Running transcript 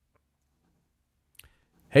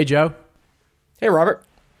Hey, Joe. Hey, Robert.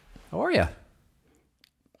 How are you?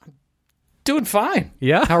 Doing fine.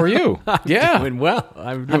 Yeah. How are you? Yeah. Doing well.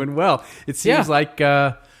 I'm doing well. It seems like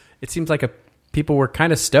people were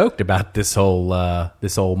kind of stoked about this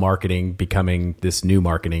whole marketing becoming this new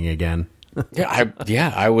marketing again.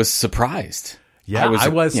 I was surprised. Yeah, I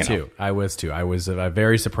was too. I was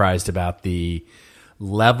very surprised about the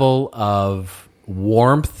level of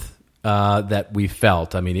warmth that we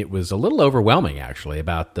felt. I mean, it was a little overwhelming, actually,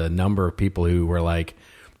 about the number of people who were like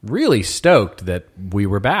really stoked that we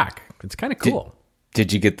were back. It's kind of cool.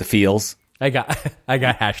 Did you get the feels? I got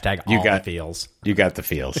hashtag the feels. You got the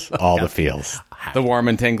feels. All the feels. The warm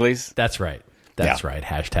and tinglies. That's right. That's right.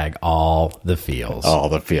 Hashtag all the feels. All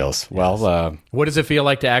the feels. Yes. Well, what does it feel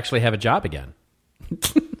like to actually have a job again?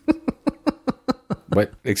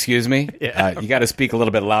 What? Excuse me? Yeah. You got to speak a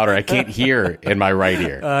little bit louder. I can't hear in my right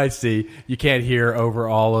ear. I see. You can't hear over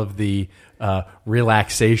all of the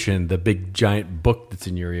relaxation, the big giant book that's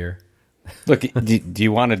in your ear. Look, do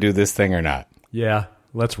you want to do this thing or not? Yeah,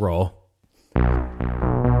 let's roll.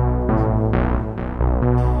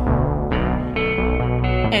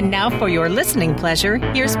 And now for your listening pleasure,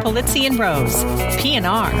 here's Polizzi and Rose,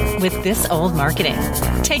 P&R with This Old Marketing.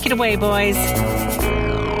 Take it away, boys.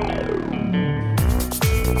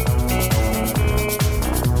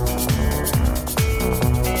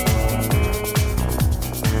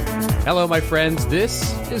 Hello, my friends.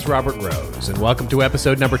 This is Robert Rose, and welcome to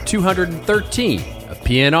episode number 213 of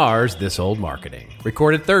P&R's This Old Marketing,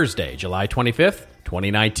 recorded Thursday, July 25th,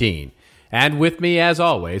 2019. And with me, as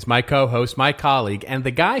always, my co-host, my colleague, and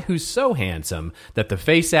the guy who's so handsome that the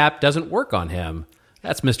Face app doesn't work on him.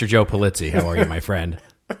 That's Mr. Joe Polizzi. How are you, my friend?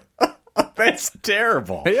 That's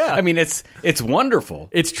terrible. Yeah. I mean, it's wonderful.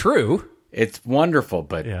 It's true. It's wonderful,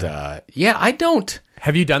 but I don't.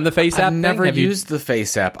 Have you done the Face app? I've never used the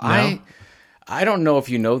Face app. No? I don't know if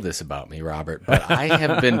you know this about me, Robert, but I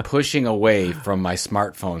have been pushing away from my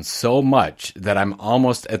smartphone so much that I'm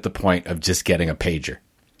almost at the point of just getting a pager.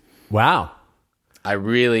 Wow.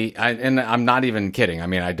 And I'm not even kidding. I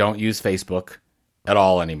mean, I don't use Facebook at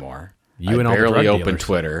all anymore. I barely open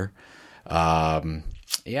Twitter.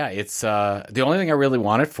 It's the only thing I really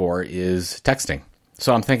want it for is texting.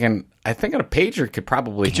 So I'm thinking a pager could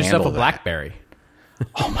probably get yourself handle a BlackBerry.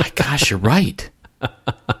 Oh my gosh, you're right.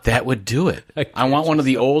 That would do it. I want one of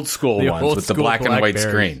the old school ones with the black and white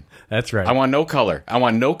screen. That's right. I want no color. I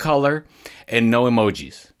want no color and no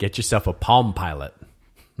emojis. Get yourself a Palm Pilot.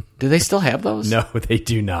 Do they still have those? No, they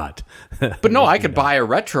do not. But no, I could buy a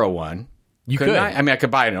retro one. You could. I mean, I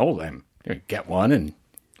could buy an old one. Get one and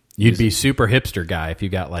you'd be super hipster guy if you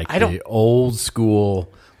got like the old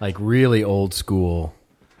school, like really old school.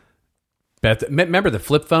 But remember the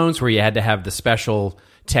flip phones where you had to have the special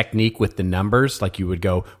technique with the numbers? Like you would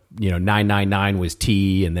go, 999 was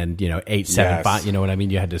T, and then 875. Yes. You know what I mean?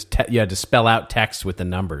 You had to spell out text with the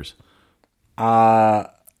numbers.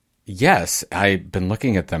 Yes, I've been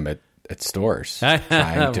looking at them at stores,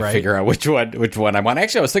 trying to figure out which one I want.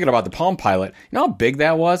 Actually, I was thinking about the Palm Pilot. You know how big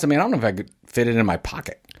that was? I mean, I don't know if I could fit it in my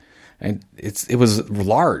pocket. And it was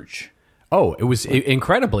large. Oh, it was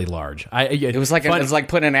incredibly large. It was like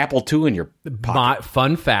putting an Apple II in your pocket.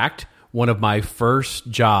 Fun fact: one of my first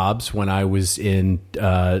jobs when I was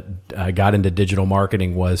I got into digital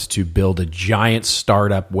marketing was to build a giant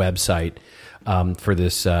startup website for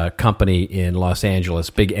this company in Los Angeles,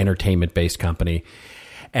 big entertainment-based company,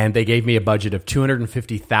 and they gave me a budget of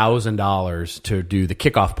 $250,000 to do the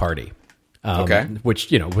kickoff party.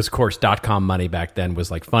 Which was of course .com money back then was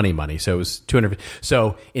like funny money, so it was 200.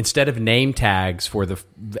 So instead of name tags for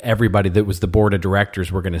everybody that was the board of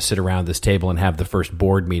directors, we're going to sit around this table and have the first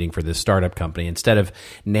board meeting for this startup company. Instead of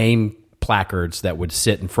name placards that would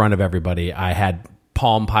sit in front of everybody, I had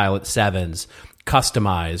Palm Pilot 7s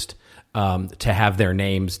customized to have their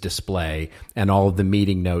names display and all of the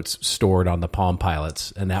meeting notes stored on the Palm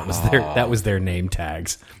Pilots, and that was their name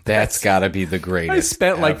tags. That's got to be the greatest. I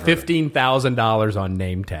spent ever. like $15,000 on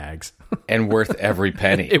name tags, and worth every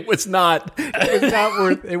penny. It was not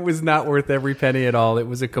worth every penny at all. It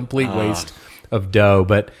was a complete waste of dough,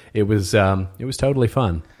 but it was totally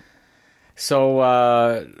fun.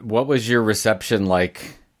 So, what was your reception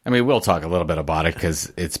like? I mean, we'll talk a little bit about it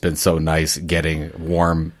because it's been so nice getting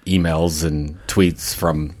warm emails and tweets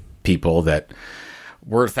from people that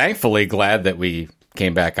were thankfully glad that we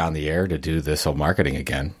came back on the air to do This Old Marketing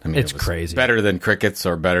again. I mean, it's crazy. Better than crickets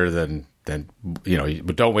or better than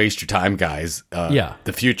but don't waste your time, guys.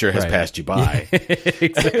 The future has passed you by.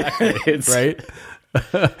 Exactly. Right.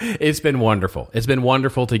 It's been wonderful. It's been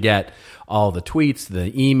wonderful to get all the tweets,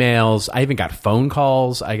 the emails. I even got phone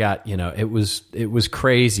calls. I got, it was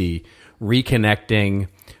crazy reconnecting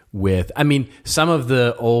with, I mean, some of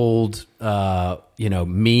the old,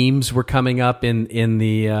 memes were coming up in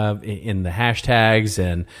the hashtags,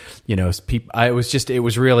 and, it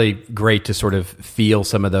was really great to sort of feel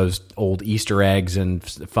some of those old Easter eggs and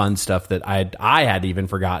fun stuff that I had even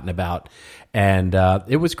forgotten about. And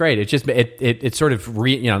it was great. It just it sort of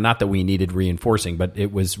not that we needed reinforcing, but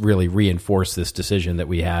it was really reinforced this decision that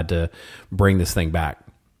we had to bring this thing back.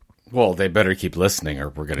 Well, they better keep listening, or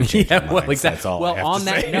we're going to change their minds. Well, exactly. That's all well, I have on to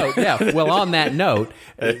that say. note, Well, on that note,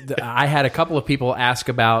 I had a couple of people ask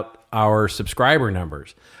about our subscriber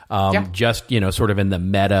numbers. Just sort of in the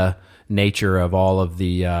meta nature of all of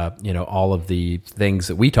the things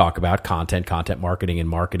that we talk about, content marketing,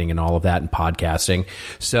 and all of that, and podcasting.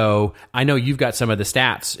 So I know you've got some of the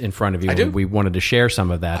stats in front of you. I do. And we wanted to share some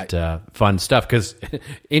of that fun stuff because,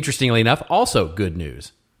 interestingly enough, also good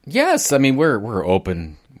news. Yes, I mean we're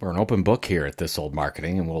open. We're an open book here at This Old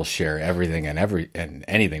Marketing, and we'll share everything and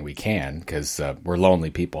anything we can because we're lonely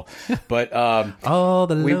people. But all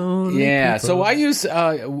the lonely people. So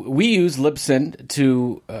we use Libsyn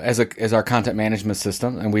to as our content management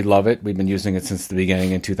system, and we love it. We've been using it since the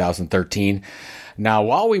beginning in 2013. Now,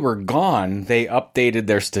 while we were gone, they updated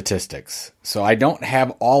their statistics, so I don't have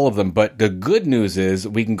all of them. But the good news is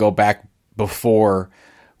we can go back before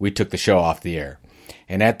we took the show off the air.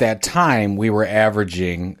 And at that time, we were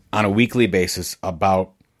averaging on a weekly basis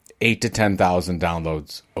about 8,000 to 10,000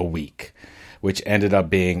 downloads a week, which ended up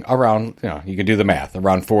being around, you can do the math,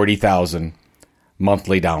 around 40,000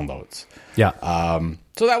 monthly downloads. Yeah.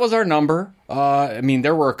 So that was our number. I mean,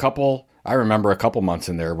 there were I remember a couple months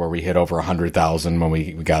in there where we hit over 100,000 when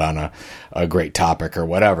we got on a great topic or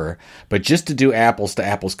whatever. But just to do apples to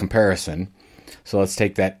apples comparison, so let's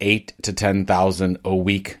take that 8,000 to 10,000 a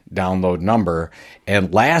week download number.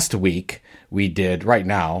 And last week we did, right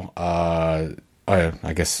now, I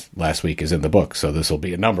guess last week is in the book, so this will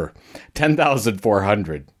be a number,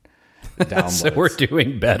 10,400 downloads. So we're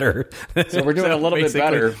doing better. So we're doing a little bit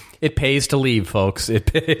better. It pays to leave, folks. It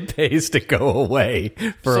pays to go away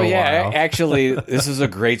for a while. Actually, this is a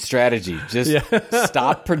great strategy. Just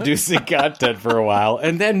stop producing content for a while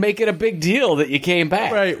and then make it a big deal that you came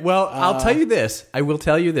back. Right. Well, I'll tell you this. I will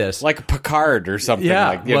tell you this. Like Picard or something.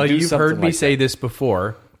 Yeah. Well, you've heard me like say that. this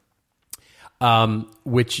before,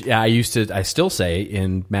 which I still say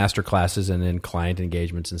in master classes and in client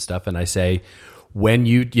engagements and stuff. And I say, when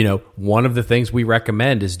one of the things we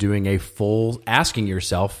recommend is doing asking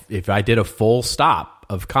yourself, if I did a full stop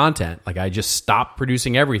of content, like I just stopped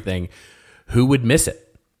producing everything, who would miss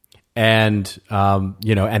it? And,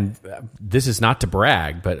 and this is not to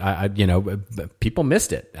brag, but people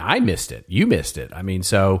missed it. I missed it. You missed it. I mean,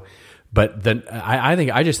 but then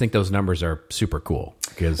I just think those numbers are super cool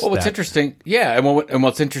because what's interesting. Yeah. And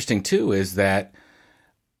what's interesting too, is that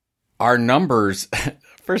our numbers,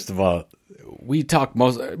 first of all,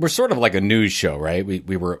 we're sort of like a news show, right?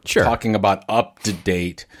 We were talking about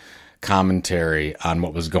up-to-date commentary on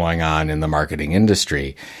what was going on in the marketing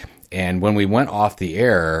industry. And when we went off the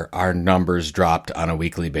air, our numbers dropped on a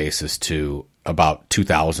weekly basis to about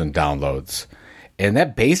 2,000 downloads. And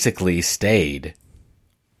that basically stayed,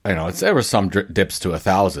 there were some dips to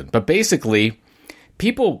 1,000. But basically,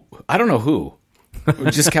 people, I don't know who,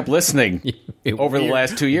 we just kept listening over the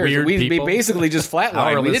last 2 years. We basically just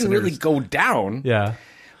flatlined. We didn't really go down. Yeah.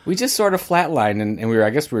 We just sort of flatlined, and I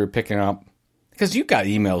guess we were picking up, because you got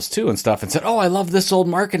emails too and stuff, and said, "Oh, I love This Old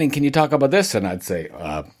Marketing. Can you talk about this?" And I'd say,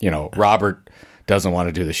 Robert doesn't want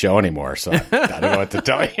to do the show anymore, so I don't know what to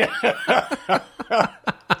tell you.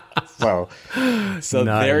 So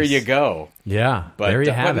nice. There you go. Yeah, but there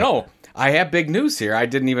you have it. No, I have big news here. I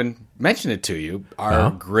didn't even mention it to you.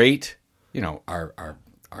 Our great.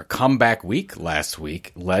 Our comeback week last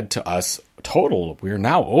week led to us total. We're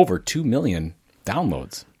now over 2 million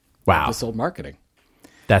downloads. Wow. This Old Marketing.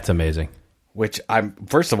 That's amazing. Which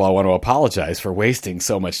first of all, I want to apologize for wasting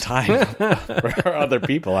so much time for other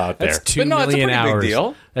people out there. That's 2 million hours. Big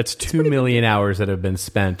deal. That's 2 million hours that have been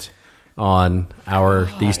spent on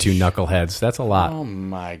these two knuckleheads. That's a lot. Oh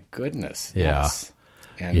my goodness. Yeah. Yes.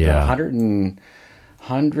 And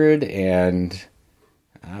 100 and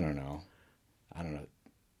I don't know.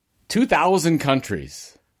 2,000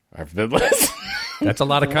 countries have been listening. That's a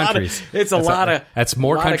lot of countries. That's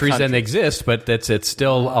more countries than exist, but it's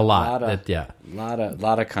still a lot. A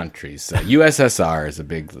lot of countries. USSR is a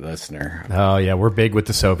big listener. Oh yeah, we're big with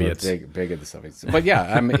the Soviets. Big with the Soviets. But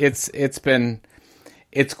yeah,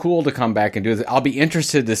 it's cool to come back and do this. I'll be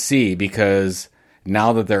interested to see, because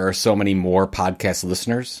now that there are so many more podcast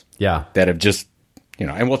listeners, that have just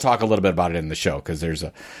and we'll talk a little bit about it in the show, because there's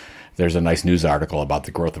there's a nice news article about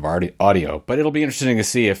the growth of audio. But it'll be interesting to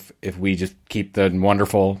see if we just keep the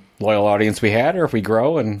wonderful, loyal audience we had, or if we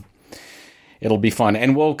grow, and it'll be fun.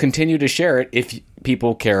 And we'll continue to share it if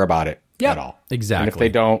people care about it at all. Exactly. And if they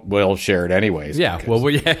don't, we'll share it anyways. Yeah, well,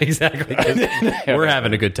 yeah, exactly. We're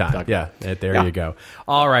having a good time. Yeah, there you go.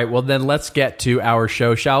 All right, well, then let's get to our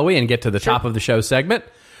show, shall we? And get to the top of the show segment,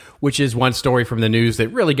 which is one story from the news that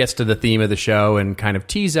really gets to the theme of the show and kind of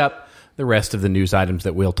tees up the rest of the news items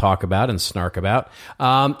that we'll talk about and snark about.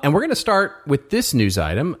 And we're going to start with this news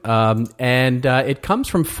item, and it comes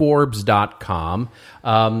from Forbes.com.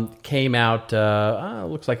 Came out,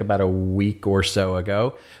 looks like about a week or so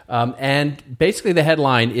ago. And basically the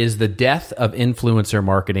headline is "The Death of Influencer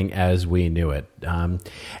Marketing as We Knew It."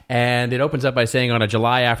 And it opens up by saying, on a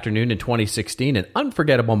July afternoon in 2016, an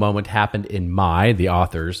unforgettable moment happened in the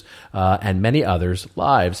authors, and many others'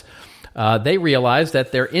 lives. They realized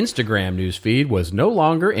that their Instagram newsfeed was no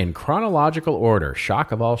longer in chronological order.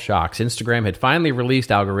 Shock of all shocks. Instagram had finally released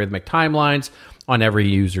algorithmic timelines on every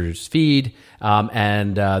user's feed,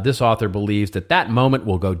 and this author believes that moment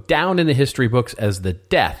will go down in the history books as the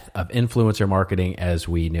death of influencer marketing as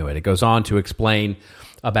we knew it. It goes on to explain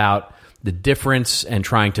about the difference and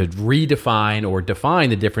trying to redefine or define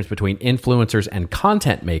the difference between influencers and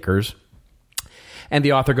content makers. And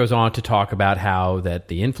the author goes on to talk about how that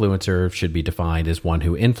the influencer should be defined as one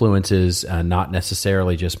who influences, not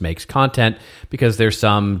necessarily just makes content, because there's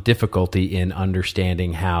some difficulty in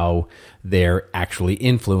understanding how they're actually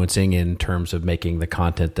influencing in terms of making the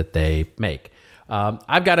content that they make.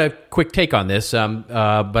 I've got a quick take on this,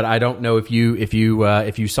 but I don't know if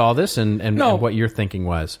you saw this and what your thinking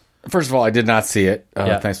was. First of all, I did not see it.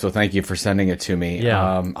 Thank you for sending it to me.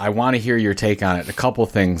 Yeah. I want to hear your take on it. A couple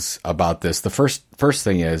things about this. The first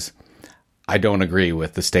thing is, I don't agree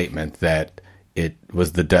with the statement that it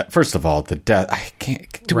was the death. First of all, the death. I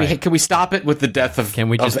can't. Can we stop it with the death of? Can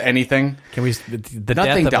we just of anything? Can we?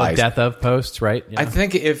 Nothing dies. Death of posts, right? Yeah. I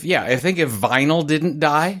think if vinyl didn't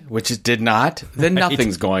die, which it did not, then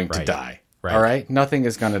nothing's going to die. Right. All right, nothing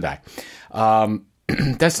is going to die.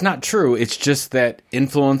 That's not true. It's just that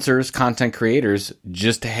influencers, content creators,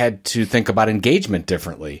 just had to think about engagement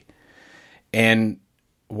differently. And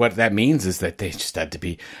what that means is that they just had to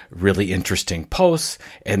be really interesting posts,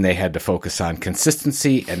 and they had to focus on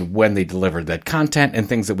consistency and when they delivered that content and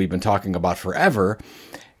things that we've been talking about forever,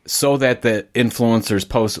 so that the influencers'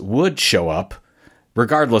 posts would show up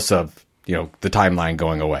regardless of, the timeline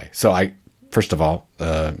going away. So first of all,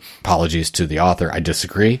 apologies to the author. I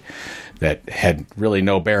disagree. That had really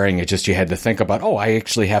no bearing. It's just you had to think about, I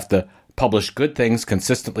actually have to publish good things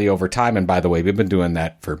consistently over time. And by the way, we've been doing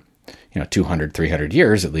that for 200, 300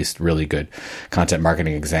 years, at least really good content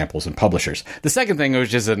marketing examples and publishers. The second thing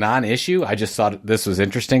was just a non-issue. I just thought this was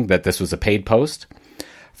interesting that this was a paid post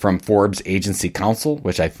from Forbes Agency Council,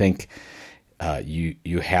 which I think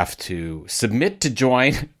you have to submit to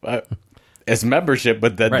join as membership,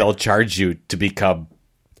 but then they'll charge you to become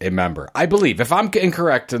a member. I believe. If I'm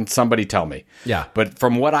incorrect, and somebody tell me. Yeah. But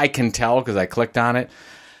from what I can tell, because I clicked on it,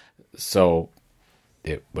 so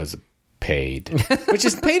it was paid. Which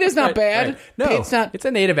is paid is not bad. Right. No, it's a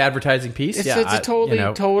native advertising piece. It's a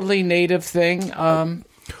totally native thing.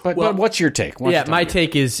 But what's your take? My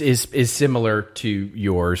take is similar to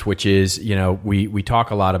yours, which is, we talk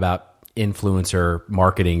a lot about influencer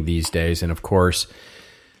marketing these days, and of course,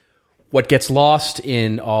 what gets lost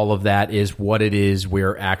in all of that is what it is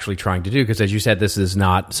we're actually trying to do. Because as you said, this is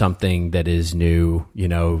not something that is new.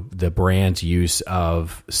 The brand's use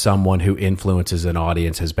of someone who influences an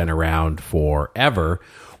audience has been around forever.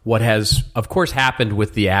 What has, of course, happened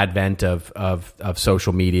with the advent of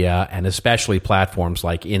social media, and especially platforms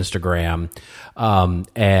like Instagram,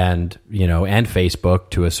 and Facebook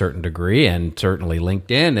to a certain degree, and certainly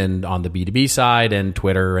LinkedIn, and on the B2B side, and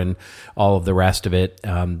Twitter, and all of the rest of it,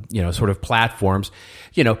 sort of platforms,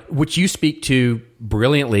 which you speak to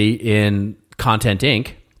brilliantly in Content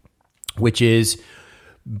Inc., which is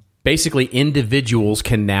basically individuals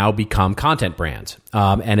can now become content brands.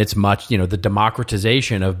 And it's much, the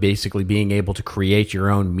democratization of basically being able to create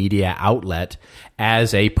your own media outlet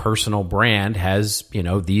as a personal brand has,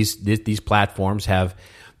 these platforms have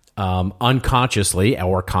unconsciously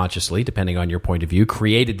or consciously, depending on your point of view,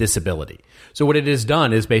 created this ability. So what it has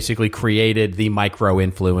done is basically created the micro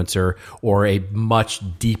influencer, or a much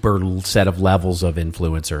deeper set of levels of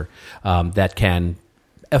influencer that can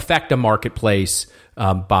affect a marketplace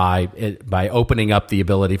by opening up the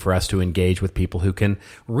ability for us to engage with people who can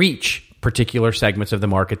reach particular segments of the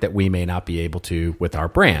market that we may not be able to with our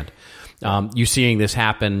brand. You're seeing this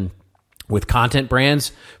happen With content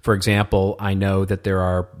brands, for example, I know that there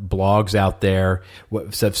are blogs out there.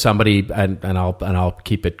 So if somebody, and I'll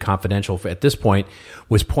keep it confidential at this point,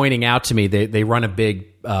 was pointing out to me they run a big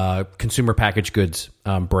consumer packaged goods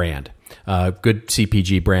brand, good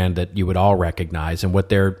CPG brand that you would all recognize. And what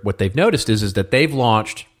they've noticed is that they've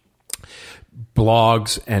launched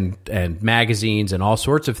blogs and magazines and all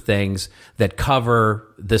sorts of things that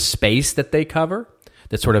cover the space that they cover.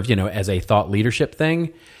 That sort of, as a thought leadership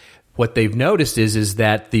thing. What they've noticed is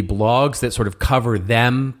that the blogs that sort of cover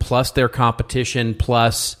them plus their competition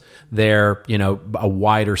plus their, a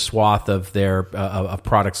wider swath of their of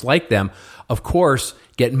products like them, of course,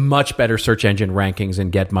 get much better search engine rankings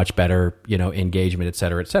and get much better, engagement, et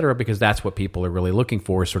cetera, because that's what people are really looking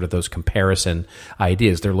for, sort of those comparison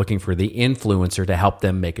ideas. They're looking for the influencer to help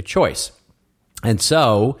them make a choice. And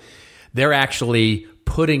so they're actually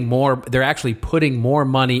putting more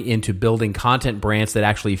money into building content brands that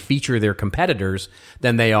actually feature their competitors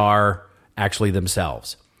than they are actually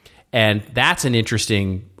themselves. And that's an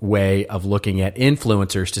interesting way of looking at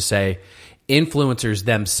influencers, to say influencers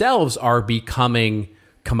themselves are becoming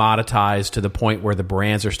commoditized to the point where the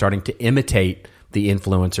brands are starting to imitate the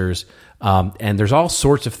influencers. And there's all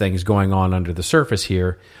sorts of things going on under the surface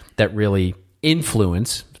here that really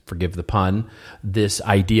influence, forgive the pun, this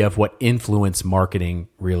idea of what influence marketing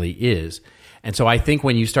really is. And so I think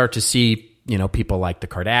when you start to see, people like the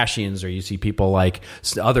Kardashians, or you see people like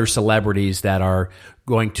other celebrities that are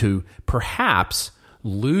going to perhaps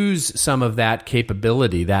lose some of that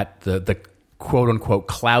capability, that the quote unquote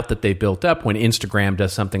clout that they built up when Instagram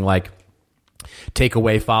does something like take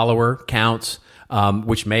away follower counts,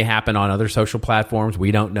 which may happen on other social platforms.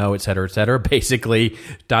 We don't know, et cetera, et cetera. Basically,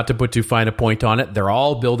 not to put too fine a point on it, they're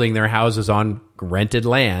all building their houses on rented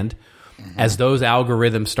land. Mm-hmm. As those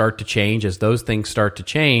algorithms start to change, as those things start to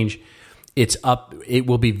change, it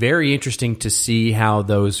will be very interesting to see how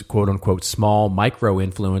those quote unquote small micro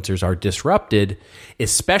influencers are disrupted,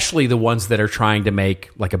 especially the ones that are trying to make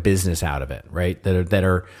like a business out of it, right? That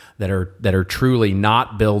are truly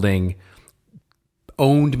not building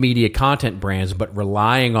owned media content brands, but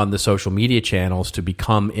relying on the social media channels to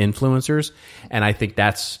become influencers. And I think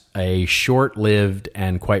that's a short-lived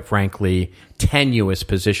and, quite frankly, tenuous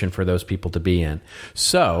position for those people to be in.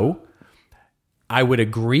 So I would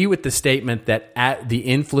agree with the statement that at the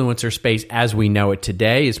influencer space as we know it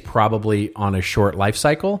today is probably on a short life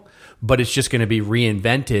cycle, but it's just going to be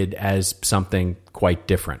reinvented as something quite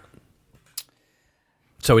different.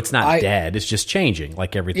 So it's not dead, it's just changing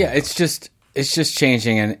like everything else. It's just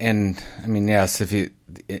changing, and I mean, yes, if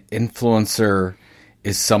influencer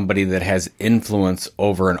is somebody that has influence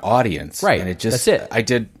over an audience, right? And that's it. I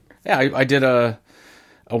did a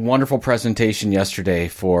wonderful presentation yesterday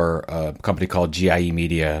for a company called GIE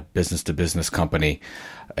Media, business to business company,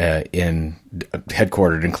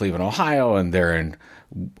 headquartered in Cleveland, Ohio, and they're in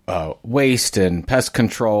waste and pest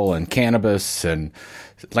control and cannabis and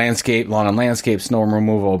lawn and landscape, snow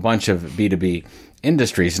removal, a bunch of B2B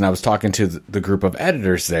industries. And I was talking to the group of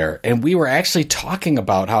editors there, and we were actually talking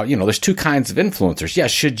about how, there's two kinds of influencers.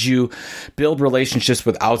 Yes, should you build relationships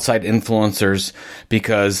with outside influencers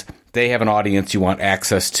because they have an audience you want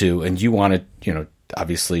access to, and you want to,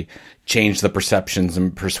 obviously change the perceptions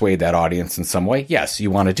and persuade that audience in some way? Yes,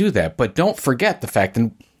 you want to do that. But don't forget the fact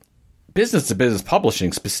that business-to-business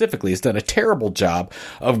publishing specifically has done a terrible job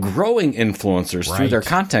of growing influencers through their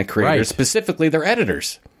content creators, specifically their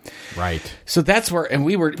editors. Right. So that's where, and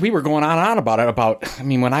we were going on and on about it.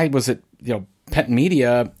 When I was at Penton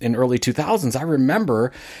Media in early 2000s, I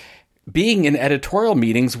remember being in editorial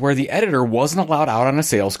meetings where the editor wasn't allowed out on a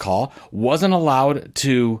sales call, wasn't allowed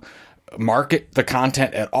to market the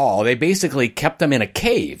content at all. They basically kept them in a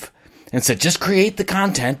cave and said, just create the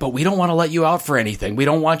content, but we don't want to let you out for anything. We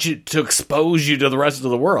don't want you to expose you to the rest of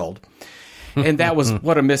the world. And that was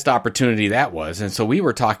what a missed opportunity that was. And so we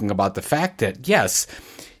were talking about the fact that, yes,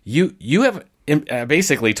 you have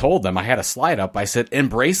basically told them, I had a slide up, I said,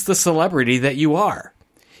 embrace the celebrity that you are.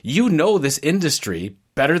 You know this industry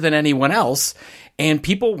better than anyone else, and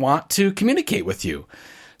people want to communicate with you.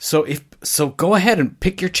 So go ahead and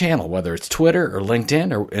pick your channel, whether it's Twitter or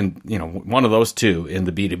LinkedIn or one of those two in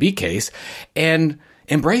the B2B case, and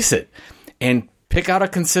embrace it and pick out a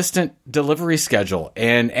consistent delivery schedule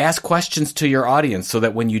and ask questions to your audience so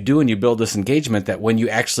that when you do and you build this engagement, that when you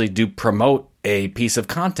actually do promote a piece of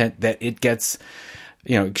content, that it gets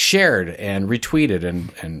shared and retweeted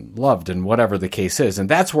and loved and whatever the case is. And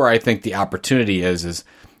that's where I think the opportunity is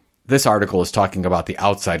this article is talking about the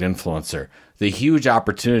outside influencer. The huge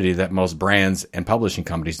opportunity that most brands and publishing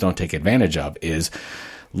companies don't take advantage of is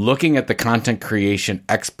looking at the content creation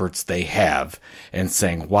experts they have and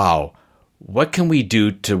saying, wow, what can we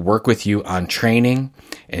do to work with you on training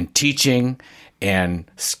and teaching and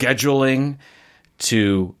scheduling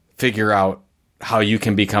to figure out how you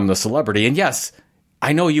can become the celebrity. And yes,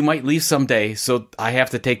 I know you might leave someday, so I have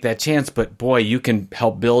to take that chance, but boy, you can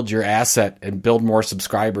help build your asset and build more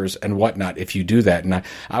subscribers and whatnot if you do that. And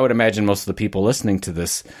I would imagine most of the people listening to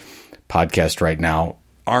this podcast right now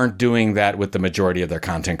aren't doing that with the majority of their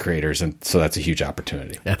content creators, and so that's a huge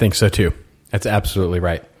opportunity. I think so too. That's absolutely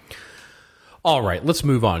right. All right, let's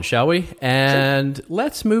move on, shall we? And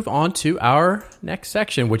let's move on to our next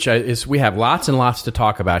section, which is we have lots and lots to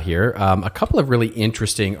talk about here. A couple of really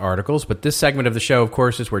interesting articles, but this segment of the show, of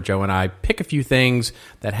course, is where Joe and I pick a few things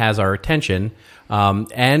that has our attention,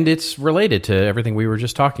 and it's related to everything we were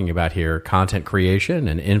just talking about here, content creation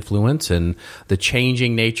and influence and the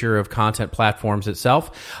changing nature of content platforms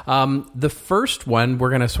itself. The first one we're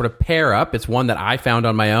going to sort of pair up. It's one that I found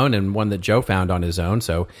on my own and one that Joe found on his own,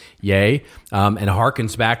 so yay. And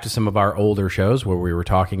harkens back to some of our older shows where we were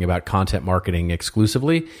talking about content marketing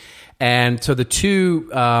exclusively. And so the two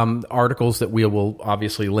articles that we will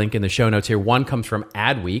obviously link in the show notes here, one comes from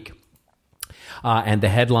Adweek. And the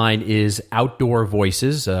headline is Outdoor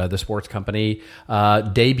Voices. The sports company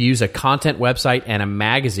debuts a content website and a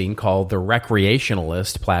magazine called The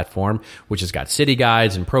Recreationalist platform, which has got city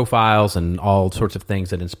guides and profiles and all sorts of things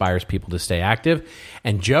that inspires people to stay active.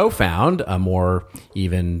 And Joe found a more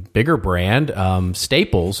even bigger brand,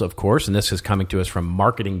 Staples, of course, and this is coming to us from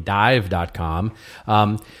marketingdive.com.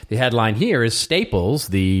 The headline here is Staples,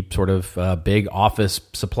 the sort of big office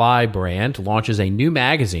supply brand, launches a new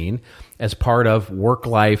magazine as part of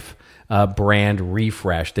Work-Life brand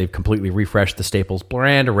refresh. They've completely refreshed the Staples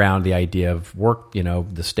brand around the idea of work,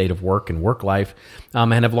 the state of work and work life,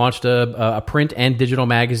 and have launched a print and digital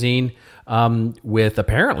magazine with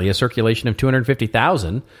apparently a circulation of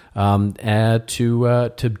 250,000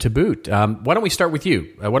 to boot. Why don't we start with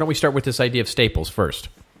you? Why don't we start with this idea of Staples first?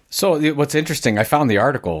 So what's interesting, I found the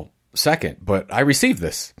article second, but I received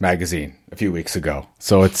this magazine a few weeks ago.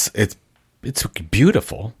 So it's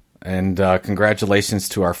beautiful. And congratulations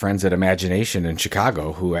to our friends at Imagination in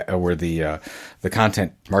Chicago, who were the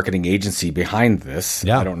content marketing agency behind this.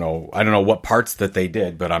 Yeah. I don't know what parts that they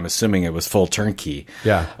did, but I'm assuming it was full turnkey.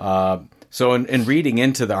 Yeah. So in reading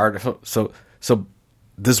into the article, so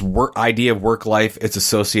this idea of work life, it's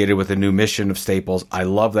associated with a new mission of Staples. I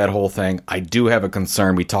love that whole thing. I do have a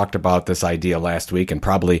concern. We talked about this idea last week and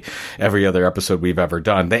probably every other episode we've ever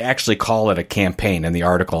done. They actually call it a campaign, and the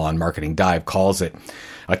article on Marketing Dive calls it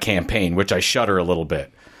a campaign, which I shudder a little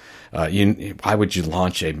bit. Why would you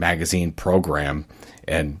launch a magazine program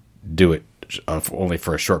and do it only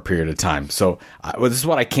for a short period of time? So this is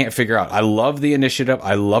what I can't figure out. I love the initiative.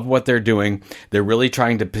 I love what they're doing. They're really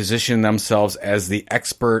trying to position themselves as the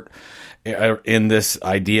expert in this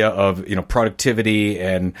idea of productivity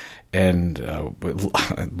and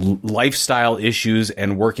lifestyle issues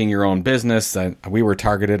and working your own business. And we were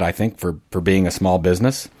targeted, I think, for being a small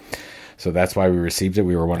business. So that's why we received it.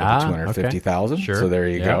 We were one of the 250,000. Okay. Sure. So there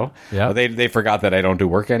you go. Yeah. Well, they forgot that I don't do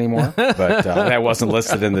work anymore, but that wasn't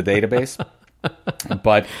listed in the database.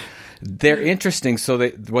 But they're interesting. So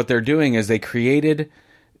what they're doing is they created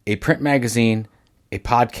a print magazine, a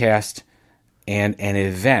podcast, and an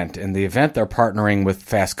event. And the event, they're partnering with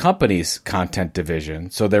Fast Company's content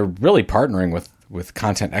division. So they're really partnering with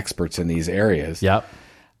content experts in these areas. Yep.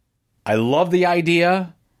 I love the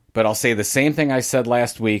idea, but I'll say the same thing I said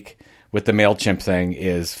last week with the MailChimp thing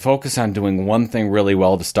is focus on doing one thing really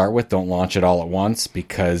well to start with. Don't launch it all at once,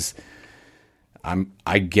 because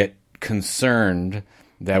I get concerned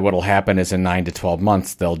that what'll happen is in 9 to 12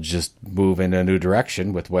 months, they'll just move in a new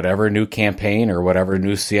direction with whatever new campaign or whatever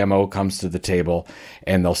new CMO comes to the table,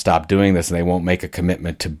 and they'll stop doing this, and they won't make a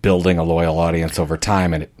commitment to building a loyal audience over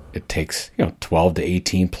time. And it takes 12 to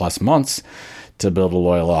 18 plus months to build a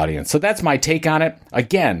loyal audience. So that's my take on it.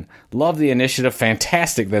 Again, love the initiative.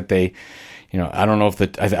 Fantastic that they, I don't know if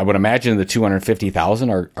I would imagine the 250,000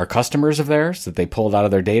 are customers of theirs that they pulled out of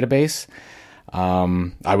their database.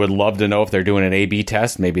 I would love to know if they're doing an A/B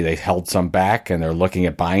test. Maybe they held some back and they're looking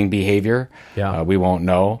at buying behavior. Yeah. We won't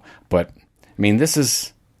know. But I mean,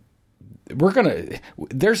 there's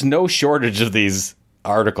no shortage of these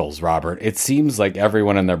articles, Robert. It seems like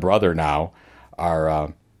everyone and their brother now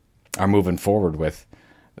are moving forward with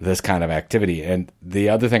this kind of activity. And the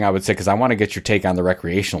other thing I would say, because I want to get your take on the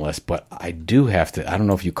Recreationalist, but I do have to, I don't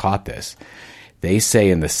know if you caught this. They say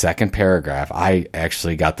in the second paragraph, I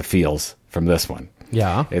actually got the feels from this one.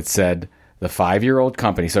 Yeah. It said, the 5-year-old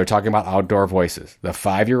company, so they're talking about Outdoor Voices, the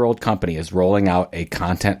 5-year-old company is rolling out a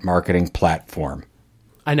content marketing platform.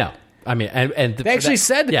 I know. I mean, and They actually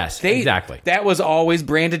said yes, exactly. That was always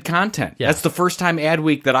branded content. Yeah. That's the first time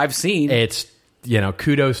Adweek that I've seen. It's,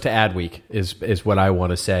 kudos to Adweek is what I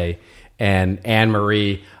want to say. And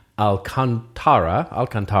Anne-Marie Alcantara,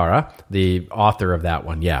 the author of that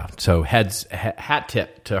one. Yeah. So hat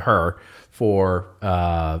tip to her for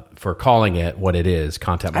calling it what it is,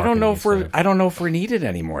 content marketing. I don't know if we're needed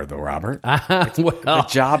anymore though, Robert. The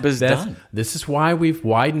job is done. This is why we've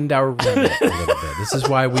widened our remit a little bit. This is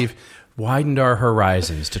why we've widened our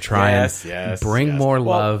horizons to try and bring more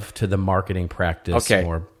love to the marketing practice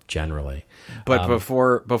more generally. But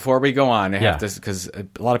before we go on, I have to, because a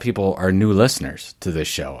lot of people are new listeners to this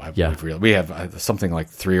show. We have something like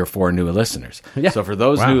 3 or 4 new listeners. Yeah. So for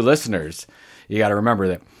those new listeners, you got to remember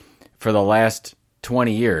that for the last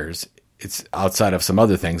 20 years, it's outside of some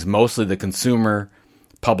other things, mostly the consumer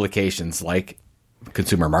publications, like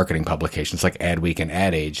consumer marketing publications like Adweek and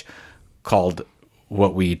Ad Age, called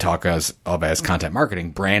what we talk of as content marketing,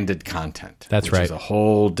 branded content. That's right. Which is a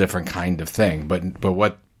whole different kind of thing. But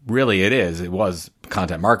what really it was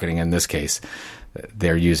content marketing in this case.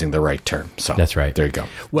 They're using the right term. So that's right. There you go.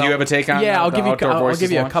 Well, do you have a take on? Yeah, I'll give you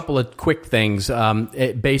a couple of quick things.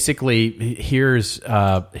 Basically, here's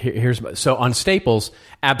so on Staples,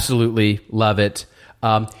 absolutely love it.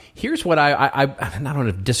 Here's what I don't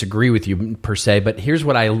want to disagree with you per se, but here's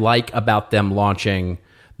what I like about them launching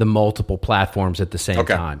the multiple platforms at the same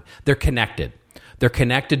time. They're connected. They're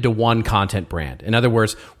connected to one content brand. In other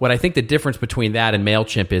words, what I think the difference between that and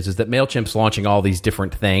MailChimp is that MailChimp's launching all these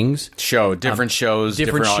different things. Different shows,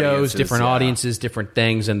 different audiences, different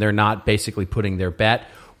things, and they're not basically putting their bet.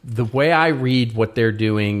 The way I read what they're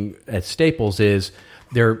doing at Staples is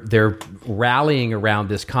they're rallying around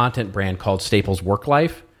this content brand called Staples Work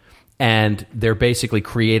Life, and they're basically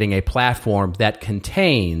creating a platform that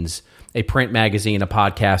contains a print magazine, a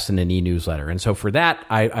podcast, and an e-newsletter. And so for that,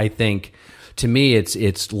 I think, to me, it's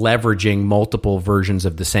leveraging multiple versions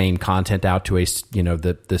of the same content out to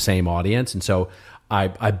the same audience. And so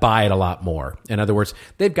I buy it a lot more. In other words,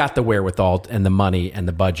 they've got the wherewithal and the money and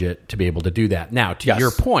the budget to be able to do that. Now, to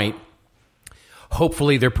your point,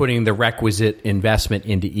 hopefully they're putting the requisite investment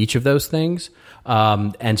into each of those things.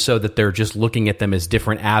 And so that they're just looking at them as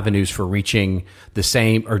different avenues for reaching the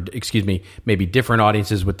same, maybe different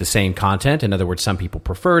audiences with the same content. In other words, some people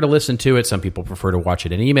prefer to listen to it. Some people prefer to watch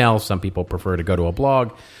it in email. Some people prefer to go to a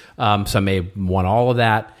blog. Some may want all of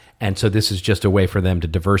that. And so this is just a way for them to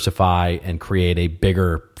diversify and create a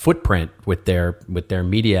bigger footprint with their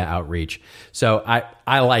media outreach. So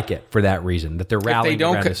I like it for that reason, that they're rallying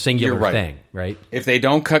around a singular thing, right? If they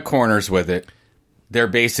don't cut corners with it, they're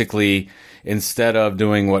basically, instead of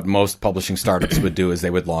doing what most publishing startups would do, is they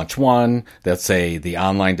would launch one, let's say the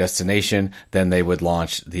online destination, then they would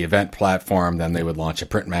launch the event platform, then they would launch a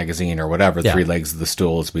print magazine or whatever, 3 legs of the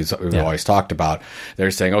stool, as we've always talked about.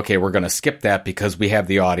 They're saying, okay, we're going to skip that because we have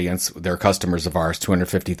the audience, they're customers of ours,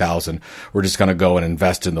 250,000. We're just going to go and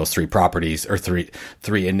invest in those 3 properties or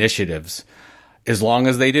three initiatives. As long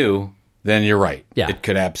as they do, then you're right. Yeah. It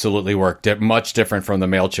could absolutely work. Much different from the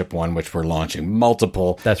MailChimp one, which we're launching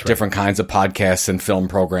multiple different kinds of podcasts and film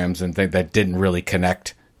programs and things that didn't really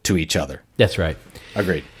connect to each other. That's right.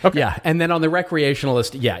 Agreed. Okay. Yeah. And then on the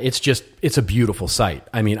recreationalist, it's a beautiful site.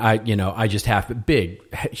 I mean, I just have a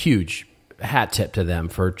huge hat tip to them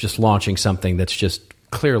for just launching something that's just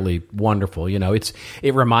clearly wonderful. It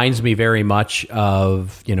reminds me very much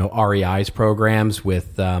of, REI's programs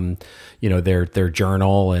with, their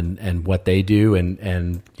journal and what they do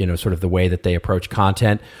and sort of the way that they approach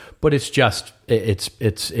content. But it's just,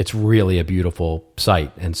 it's really a beautiful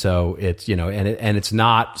site. And so it's, and it's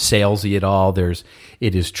not salesy at all.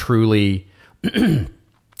 It is truly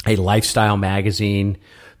a lifestyle magazine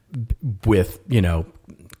with,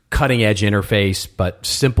 cutting edge interface, but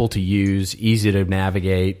simple to use, easy to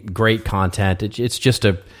navigate, great content. It's just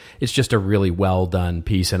a really well done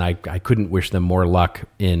piece, and I couldn't wish them more luck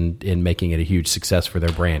in making it a huge success for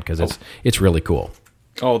their brand, because it's really cool.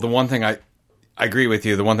 Oh, the one thing I agree with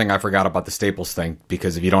you. The one thing I forgot about the Staples thing,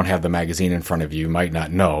 because if you don't have the magazine in front of you, you might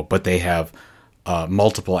not know, but they have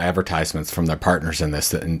multiple advertisements from their partners in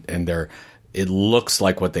this, and they're. It looks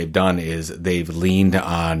like what they've done is they've leaned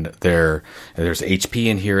on there's HP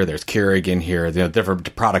in here, there's Keurig in here, the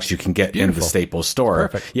different products you can get in the Staples store.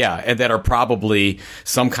 Perfect. Yeah, and that are probably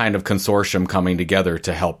some kind of consortium coming together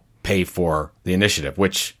to help pay for the initiative,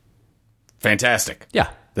 which, fantastic. Yeah.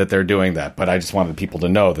 That they're doing that. But I just wanted people to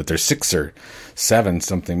know that there's 6 or 7,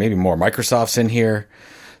 something, maybe more. Microsoft's in here.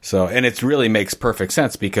 So, and it really makes perfect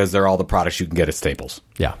sense because they're all the products you can get at Staples.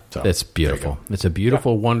 Yeah, so, it's beautiful. It's a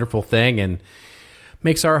beautiful, wonderful thing, and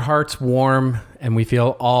makes our hearts warm, and we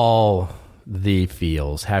feel all the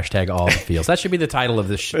feels. Hashtag all the feels. That should be the title of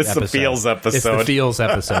this It's episode. the feels episode. It's the feels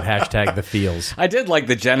episode. Hashtag the feels. I did like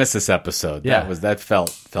the Genesis episode. Yeah. That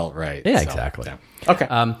felt right. Yeah, So, exactly. yeah.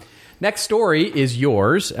 Okay. Next story is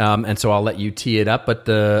yours, and so I'll let you tee it up. But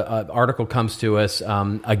the article comes to us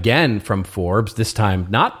again from Forbes, this time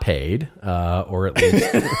not paid, or at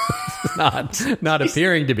least not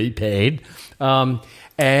appearing to be paid.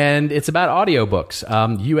 And it's about audiobooks.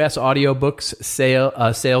 U.S. audiobooks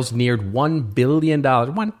sales neared $1 billion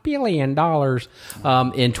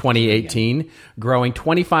in 2018, growing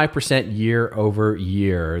 25% year over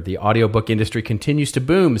year. The audiobook industry continues to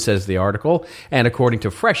boom, says the article. And according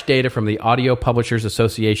to fresh data from the Audio Publishers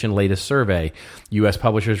Association latest survey, U.S.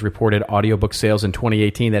 publishers reported audiobook sales in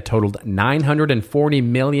 2018 that totaled $940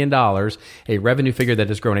 million, a revenue figure that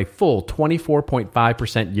has grown a full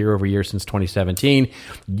 24.5% year over year since 2017.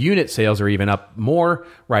 Unit sales are even up more,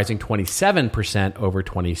 rising 27% over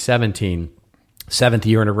 2017. Seventh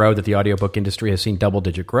year in a row that the audiobook industry has seen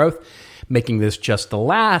double-digit growth, making this just the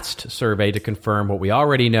last survey to confirm what we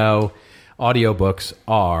already know. Audiobooks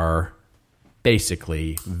are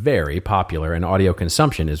basically very popular, and audio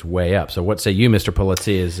consumption is way up. So what say you, Mr.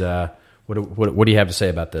 Polizzi, what do you have to say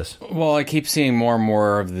about this? Well, I keep seeing more and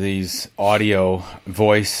more of these audio,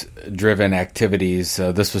 voice-driven activities.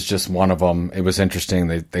 This was just one of them. It was interesting.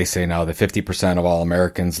 They say now that 50% of all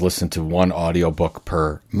Americans listen to one audiobook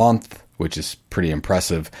per month, which is pretty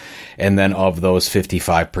impressive. And then of those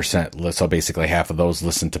 55%, so basically half of those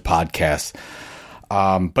listen to podcasts.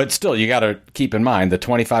 But still, you got to keep in mind the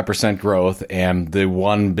 25% growth and the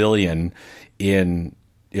 $1 billion in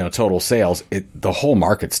total sales. The whole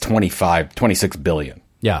market's 26 billion.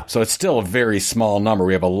 Yeah. So it's still a very small number.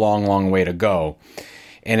 We have a long, long way to go.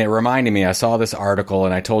 And it reminded me, I saw this article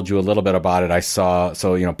and I told you a little bit about it.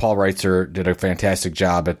 Paul Reitzer did a fantastic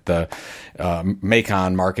job at the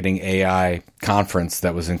Macon Marketing AI conference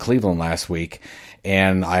that was in Cleveland last week.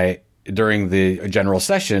 And during the general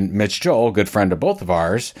session, Mitch Joel, good friend of both of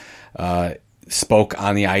ours, spoke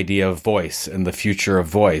on the idea of voice and the future of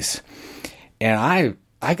voice. And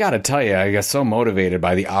I got to tell you, I got so motivated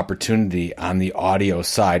by the opportunity on the audio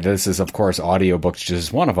side. This is, of course, audiobooks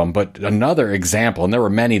just one of them, but another example, and there were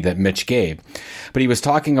many that Mitch gave, but he was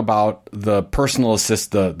talking about the personal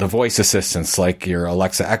the voice assistants like your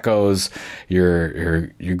Alexa Echoes, your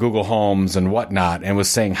Google Homes and whatnot, and was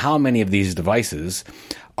saying how many of these devices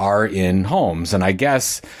are in homes. And I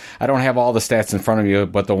guess I don't have all the stats in front of you,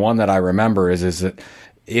 but the one that I remember is that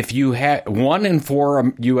if you had 1 in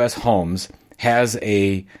 4 U.S. homes has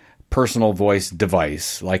a personal voice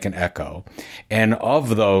device like an Echo. And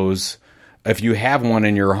of those, if you have one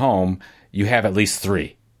in your home, you have at least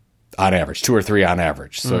 3 on average, 2 or 3 on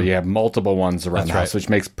average. So you have multiple ones around the house, which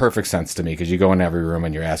makes perfect sense to me because you go in every room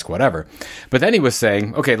and you ask whatever. But then he was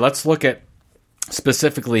saying, okay, let's look at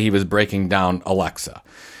specifically, he was breaking down Alexa.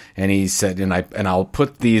 And he said, and I'll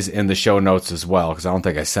put these in the show notes as well because I don't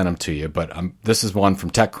think I sent them to you, but this is one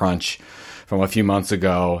from TechCrunch from a few months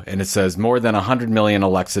ago, and it says more than 100 million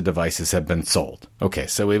Alexa devices have been sold. Okay,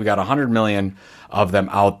 so we've got 100 million of them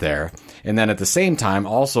out there. And then at the same time,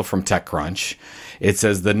 also from TechCrunch, it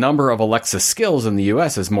says the number of Alexa skills in the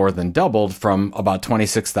U.S. has more than doubled from about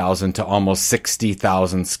 26,000 to almost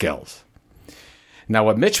 60,000 skills. Now,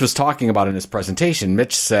 what Mitch was talking about in his presentation,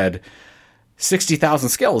 Mitch said 60,000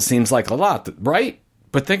 skills seems like a lot, right?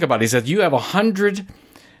 But think about it. He said you have 100...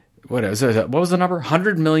 What was the number?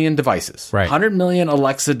 100 million devices. Right. 100 million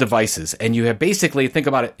Alexa devices. And you have basically, think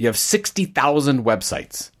about it, you have 60,000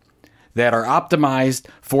 websites that are optimized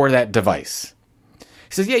for that device. He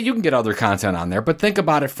says, yeah, you can get other content on there, but think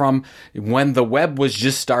about it from when the web was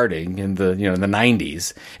just starting in the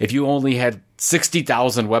 90s. If you only had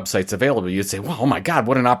 60,000 websites available, you'd say, well, oh my God,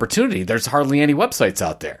 what an opportunity. There's hardly any websites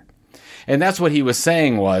out there. And that's what he was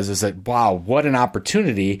saying is that, wow, what an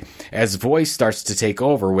opportunity as voice starts to take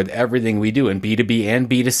over with everything we do in B2B and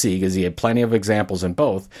B2C, because he had plenty of examples in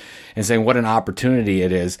both, and saying what an opportunity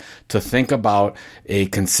it is to think about a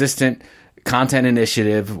consistent content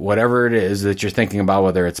initiative, whatever it is that you're thinking about,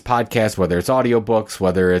 whether it's podcasts, whether it's audiobooks,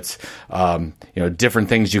 whether it's different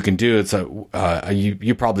things you can do. It's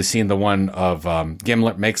you probably seen the one of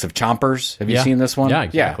Gimlet Makes of Chompers. Have you seen this one? Yeah,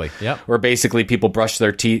 exactly. Yeah. Where basically people brush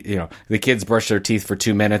their teeth. The kids brush their teeth for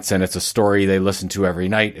 2 minutes, and it's a story they listen to every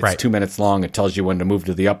night. It's 2 minutes long. It tells you when to move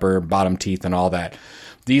to the upper, bottom teeth, and all that.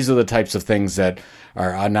 These are the types of things that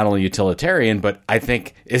are not only utilitarian, but I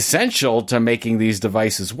think essential to making these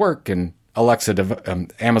devices work. And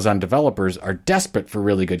Amazon developers are desperate for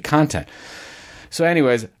really good content. So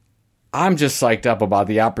anyways, I'm just psyched up about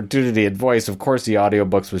the opportunity at voice. Of course, the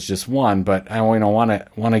audiobooks was just one, but I want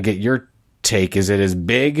to get your take. Is it as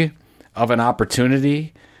big of an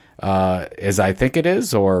opportunity as I think it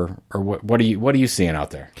is, or what are you seeing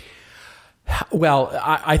out there? Well,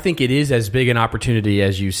 I think it is as big an opportunity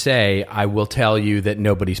as you say. I will tell you that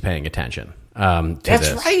nobody's paying attention to That's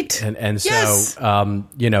this. right. And Yes. so,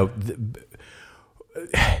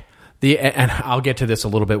 and I'll get to this a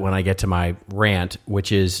little bit when I get to my rant,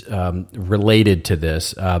 which is related to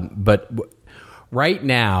this. But right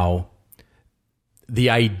now, the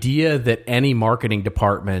idea that any marketing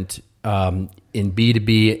department in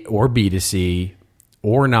B2B or B2C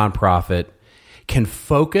or nonprofit can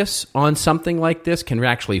focus on something like this, can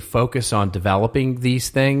actually focus on developing these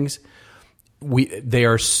things. They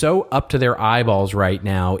are so up to their eyeballs right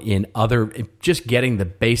now in just getting the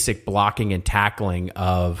basic blocking and tackling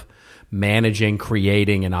of managing,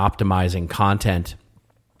 creating, and optimizing content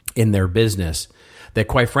in their business that,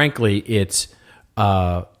 quite frankly, it's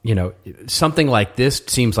something like this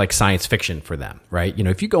seems like science fiction for them, right?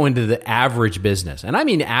 If you go into the average business, and I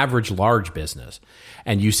mean average large business,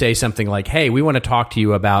 and you say something like, "Hey, we want to talk to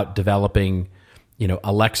you about developing,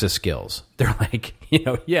 Alexa skills," they're like,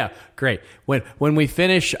 "Yeah, great. When we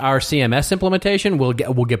finish our CMS implementation, we'll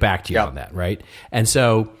get back to you on that," right? And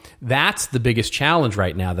so that's the biggest challenge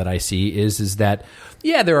right now that I see is that,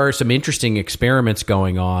 yeah, there are some interesting experiments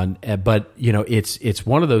going on, but it's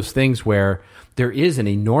one of those things where there is an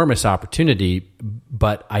enormous opportunity,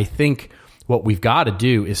 but I think what we've got to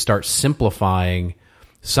do is start simplifying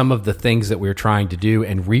some of the things that we're trying to do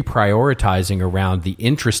and reprioritizing around the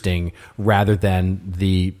interesting rather than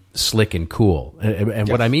the slick and cool. And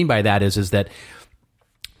what I mean by that is that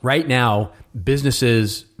right now,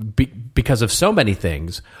 businesses, because of so many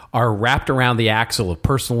things, are wrapped around the axle of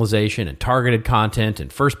personalization and targeted content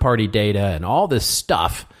and first-party data and all this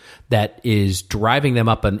stuff that is driving them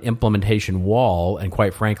up an implementation wall and,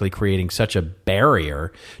 quite frankly, creating such a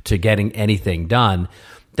barrier to getting anything done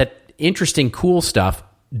that interesting, cool stuff,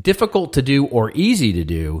 difficult to do or easy to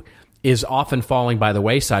do, is often falling by the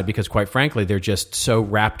wayside because, quite frankly, they're just so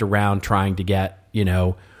wrapped around trying to get,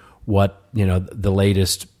 what, the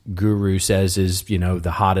latest guru says is,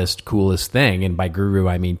 the hottest, coolest thing. And by guru,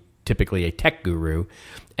 I mean typically a tech guru.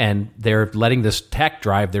 And they're letting this tech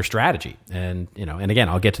drive their strategy. And, and again,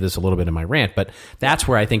 I'll get to this a little bit in my rant, but that's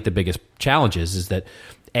where I think the biggest challenge is that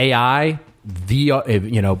AI, virtual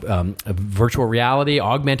reality,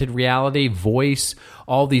 augmented reality, voice,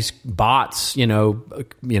 all these bots,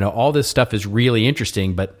 all this stuff is really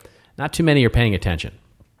interesting, but not too many are paying attention.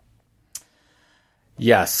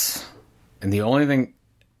 Yes. And the only thing,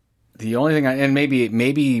 and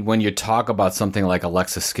maybe when you talk about something like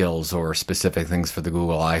Alexa skills or specific things for the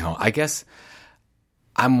Google iHome, I guess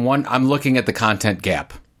I'm looking at the content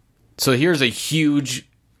gap. So here's a huge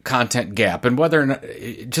content gap, and whether or not,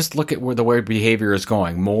 just look at where the way behavior is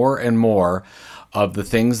going. More and more of the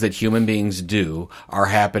things that human beings do are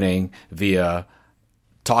happening via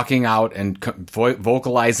talking out and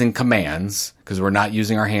vocalizing commands, because we're not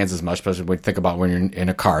using our hands as much, especially when we think about when you're in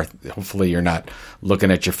a car. Hopefully you're not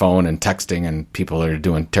looking at your phone and texting and people are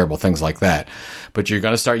doing terrible things like that. But you're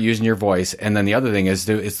going to start using your voice. And then the other thing is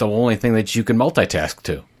it's the only thing that you can multitask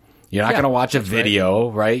to. You're not going to watch a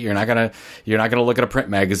video, right? You're not going to look at a print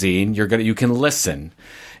magazine. You can listen.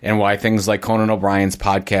 And why things like Conan O'Brien's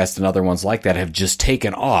podcast and other ones like that have just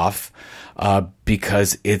taken off,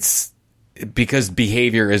 because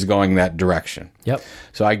behavior is going that direction. Yep.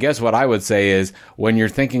 So I guess what I would say is, when you're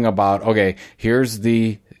thinking about, okay, here's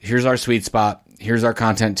our sweet spot, here's our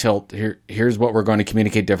content tilt, here's what we're going to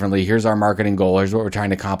communicate differently, here's our marketing goal, here's what we're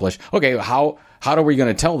trying to accomplish. Okay, how are we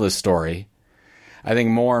going to tell this story? I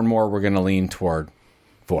think more and more we're going to lean toward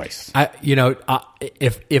voice.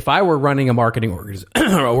 If I were running a marketing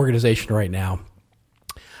organization right now,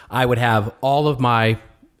 I would have all of my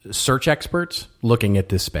search experts looking at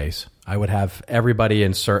this space. I would have everybody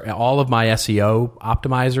in all of my SEO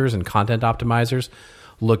optimizers and content optimizers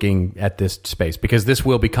looking at this space, because this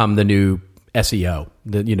will become the new SEO,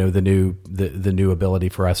 the new ability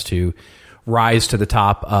for us to rise to the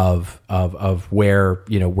top of where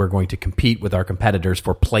we're going to compete with our competitors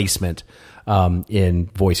for placement in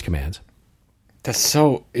voice commands. That's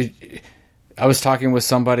so. I was talking with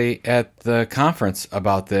somebody at the conference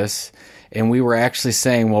about this, and we were actually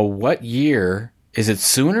saying, well, what year is it,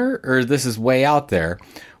 sooner or this is way out there,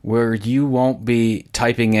 where you won't be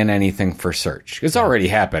typing in anything for search? It's already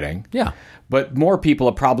happening. Yeah. But more people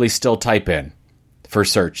will probably still type in for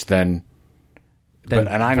search than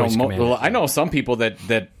I know some people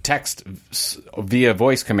that text via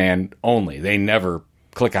voice command only. They never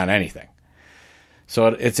click on anything. So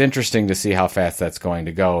it's interesting to see how fast that's going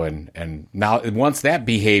to go. And now, once that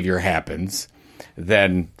behavior happens,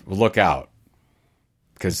 then look out.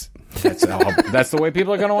 Because That's the way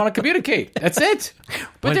people are going to want to communicate. That's it.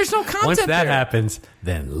 But there's no content Once that there. happens,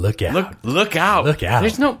 then look out. Look out. Look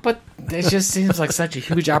out. But it just seems like such a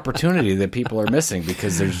huge opportunity that people are missing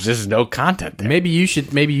because there's just no content there. Maybe you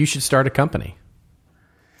should start a company.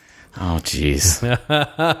 Oh, jeez.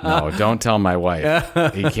 No, don't tell my wife.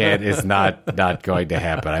 It's not going to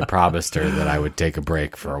happen. I promised her that I would take a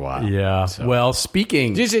break for a while. Yeah. So. Well,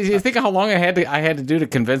 speaking. Do you think of how long I had to do to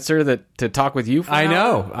convince her to talk with you for I an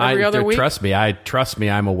know. hour every other week? Trust me.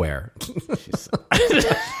 I'm aware.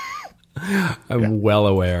 I'm well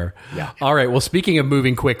aware. Yeah. All right. Well, speaking of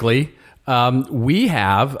moving quickly, we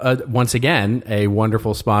have once again a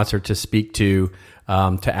wonderful sponsor to speak to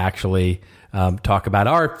actually talk about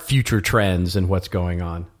our future trends and what's going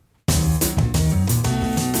on.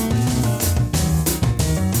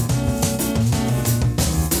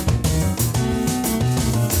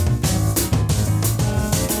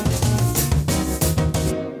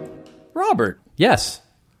 Robert, Yes.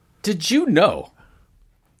 did you know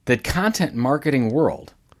that Content Marketing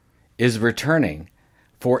World is returning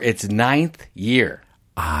for its 9th year?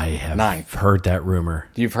 I have Ninth. heard that rumor.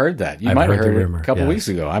 You've heard that. You I've might have heard the heard it rumor, a couple yes. weeks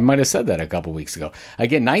ago. I might have said that a couple weeks ago.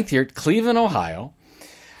 Again, 9th year, Cleveland, Ohio,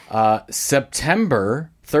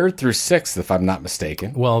 September 3rd through 6th, if I'm not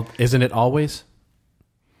mistaken. Well, isn't it always?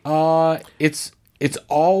 It's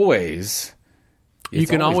always. You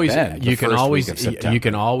can always.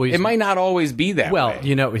 It might not always be that way. Well,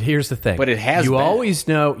 here's the thing. But it has You been. always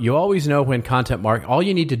know when content all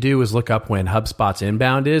you need to do is look up when HubSpot's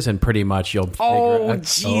inbound is, and pretty much you'll figure out.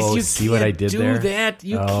 Jeez, you see can't what I did do there? that.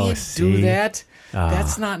 You Oh, can't see? do that.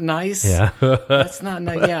 That's not nice. Yeah. That's not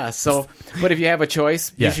nice. Yeah. So, but if you have a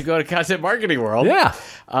choice, Yeah. you should go to Content Marketing World.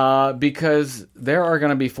 Yeah. Because there are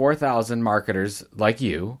going to be 4,000 marketers like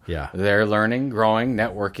you. Yeah. They're learning, growing,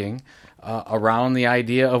 networking around the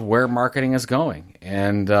idea of where marketing is going.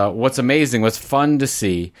 And what's amazing, what's fun to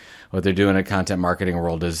see, what they're doing at Content Marketing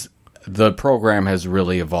World is the program has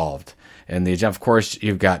really evolved. And of course,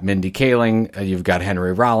 you've got Mindy Kaling, you've got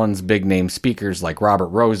Henry Rollins, big name speakers like Robert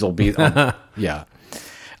Rose will be. Yeah.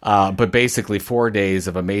 But basically 4 days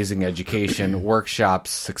of amazing education,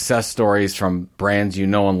 workshops, success stories from brands you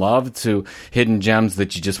know and love to hidden gems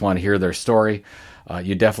that you just want to hear their story.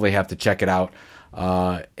 You definitely have to check it out.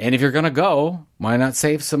 And if you're going to go, why not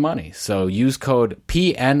save some money? So use code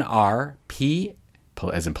PNR, P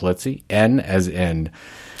as in Polizzi, N as in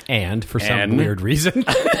And for some weird reason.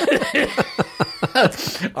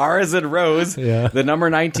 R as in Rose, Yeah. the number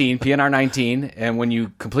 19, PNR 19. And when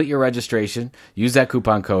you complete your registration, use that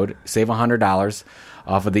coupon code, save $100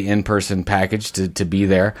 off of the in-person package to be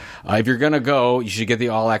there. If you're going to go, you should get the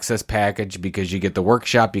all-access package because you get the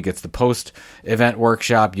workshop, you get the post-event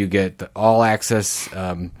workshop, you get the all-access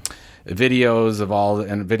videos of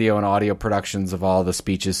and video and audio productions of all the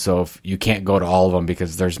speeches. So if you can't go to all of them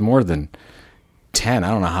because there's more than 10, I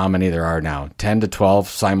don't know how many there are now, 10 to 12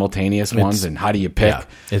 simultaneous ones, and how do you pick? Yeah,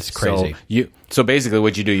 it's crazy. So basically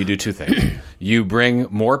what you do two things. You bring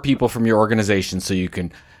more people from your organization so you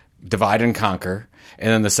can divide and conquer. And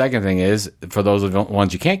then the second thing is, for those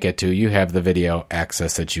ones you can't get to, you have the video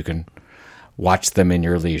access that you can watch them in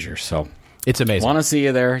your leisure. So It's amazing. want to see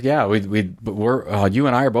you there. Yeah, we're you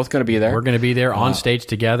and I are both going to be there. We're going to be there on stage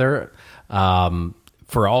together.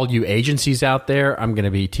 For all you agencies out there, I'm going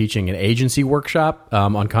to be teaching an agency workshop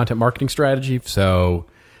on content marketing strategy. So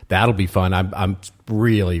that'll be fun. I'm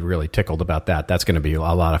really, really tickled about that. That's going to be a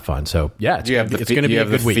lot of fun. So yeah, it's going to be a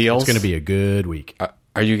good week. It's going to be a good week.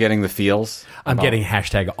 Are you getting the feels? I'm getting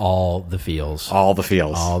hashtag all the feels. All the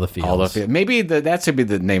feels. All the feels. All the feels. Maybe that should be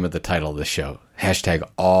the name of the title of the show. Hashtag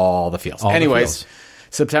all the feels. All the Anyways, feels.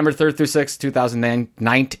 September 3rd through 6th,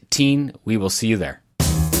 2019, we will see you there.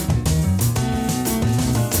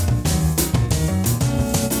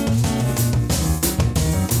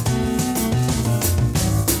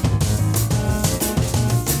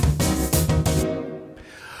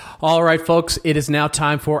 All right, folks, it is now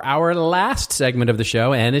time for our last segment of the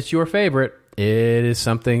show, and it's your favorite. It is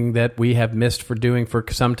something that we have missed for doing for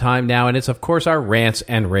some time now, and it's, of course, our rants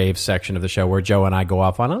and raves section of the show where Joe and I go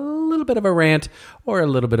off on a little bit of a rant or a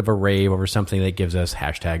little bit of a rave over something that gives us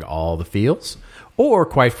hashtag all the feels, or,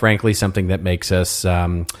 quite frankly, something that makes us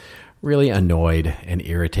really annoyed and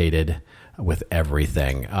irritated with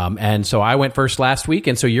everything. And so I went first last week,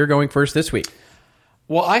 and so you're going first this week.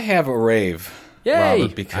 Well, I have a rave. Yay!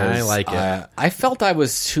 Robert, because I like it. I felt I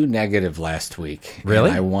was too negative last week. Really?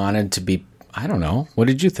 And I wanted to be. I don't know. What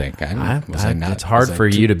did you think? Was I not? It's hard was I for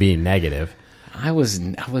too- you to be negative. I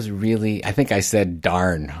was really, I think I said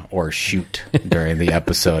darn or shoot during the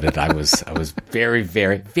episode, and I was very,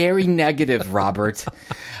 very, very negative, Robert.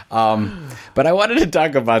 But I wanted to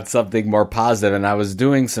talk about something more positive, and I was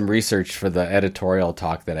doing some research for the editorial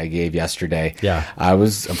talk that I gave yesterday. Yeah. I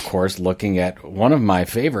was, of course, looking at one of my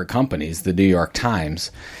favorite companies, the New York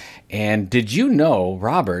Times. And did you know,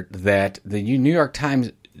 Robert, that the New York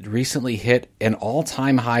Times recently hit an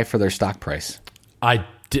all-time high for their stock price?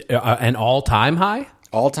 An all-time high?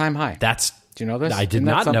 All-time high. Do you know this? I did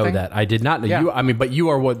not know that. I did not know. Yeah. You. I mean, but you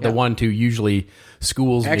are the one who usually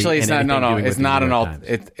schools. Actually, me it's in not. No, anything it's doing with not the an New all. York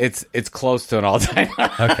Times. It's close to an all-time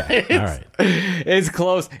high. Okay, all right. It's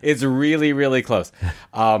close. It's really, really close.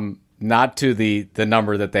 Not to the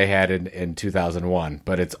number that they had in 2001,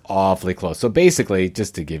 but it's awfully close. So basically,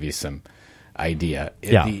 just to give you some idea,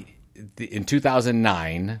 in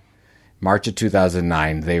 2009, March of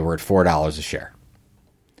 2009, they were at $4 a share,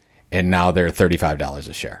 and now they're $35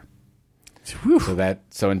 a share. Whew.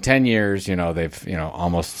 So in 10 years, they've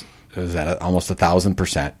almost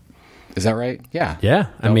 1,000%. Is that right? Yeah. Yeah.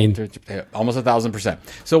 I mean, almost 1,000%.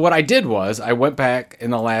 So what I did was I went back in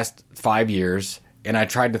the last 5 years and I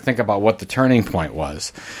tried to think about what the turning point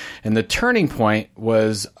was. And the turning point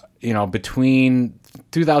was, between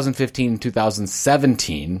 2015 and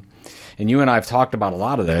 2017. And you and I have talked about a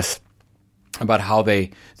lot of this, about how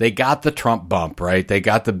they got the Trump bump, right? They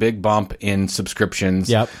got the big bump in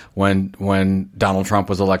subscriptions when Donald Trump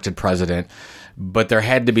was elected president. But there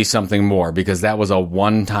had to be something more because that was a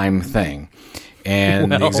one-time thing.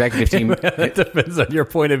 And the executive team... It depends on your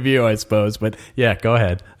point of view, I suppose. But yeah, go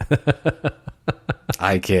ahead.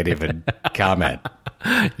 I can't even comment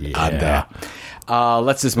on that.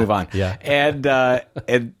 Let's just move on. Yeah.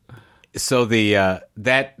 And so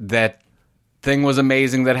that thing was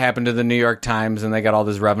amazing that happened to the New York Times, and they got all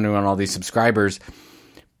this revenue and all these subscribers.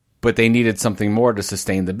 But they needed something more to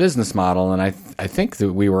sustain the business model. And I think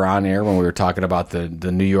that we were on air when we were talking about the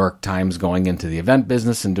New York Times going into the event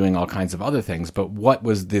business and doing all kinds of other things. But what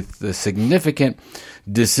was the significant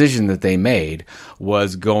decision that they made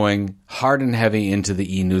was going hard and heavy into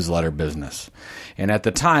the e-newsletter business. And at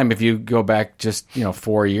the time, if you go back just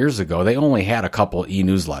 4 years ago, they only had a couple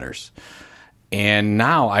e-newsletters. And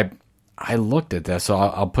now I looked at this, so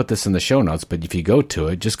I'll put this in the show notes, but if you go to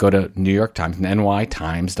it, just go to New York Times,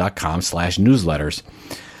 nytimes.com/newsletters.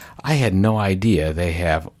 I had no idea they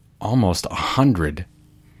have almost 100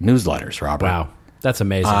 newsletters, Robert. Wow, that's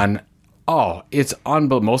amazing. It's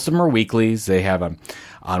unbelievable. Most of them are weeklies. They have them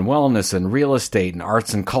on wellness and real estate and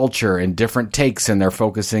arts and culture and different takes, and they're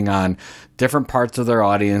focusing on different parts of their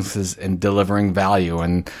audiences and delivering value.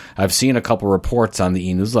 And I've seen a couple reports on the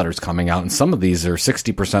e-newsletters coming out, and some of these are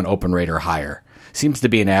 60% open rate or higher. Seems to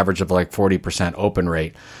be an average of like 40% open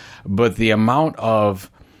rate. But the amount of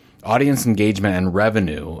audience engagement and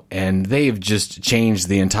revenue, and they've just changed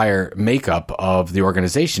the entire makeup of the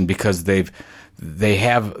organization because they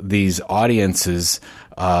have these audiences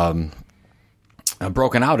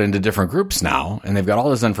broken out into different groups now, and they've got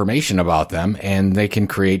all this information about them, and they can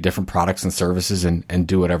create different products and services and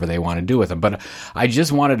do whatever they want to do with them. But I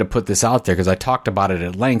just wanted to put this out there because I talked about it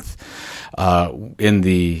at length in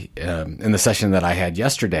the session that I had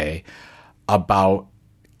yesterday about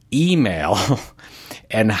email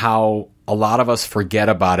and how a lot of us forget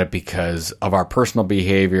about it because of our personal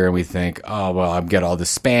behavior, and we think, oh, well, I get all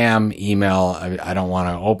this spam email. I don't want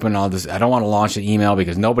to open all this. I don't want to launch an email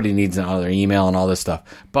because nobody needs another email and all this stuff.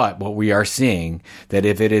 But what we are seeing, that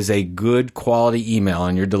if it is a good quality email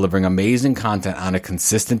and you're delivering amazing content on a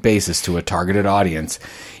consistent basis to a targeted audience,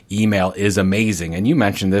 email is amazing. And you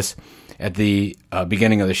mentioned this at the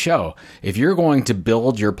beginning of the show. If you're going to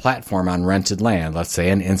build your platform on rented land, let's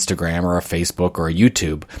say an Instagram or a Facebook or a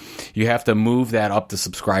YouTube, you have to move that up the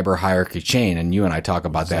subscriber hierarchy chain. And you and I talk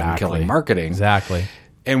about that in Killing Marketing. Exactly.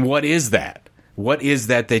 And what is that? What is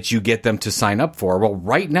that you get them to sign up for? Well,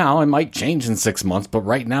 right now, it might change in 6 months, but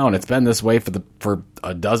right now, and it's been this way for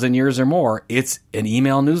a dozen years or more, it's an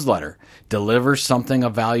email newsletter. Deliver something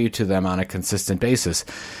of value to them on a consistent basis.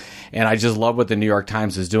 And I just love what the New York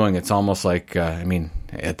Times is doing. It's almost like,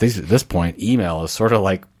 at this point, email is sort of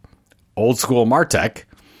like old school MarTech,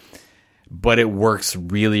 but it works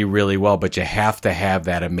really, really well. But you have to have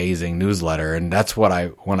that amazing newsletter. And that's what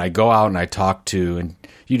when I go out and I talk to, and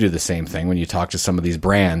you do the same thing when you talk to some of these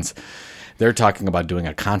brands, they're talking about doing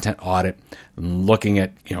a content audit, looking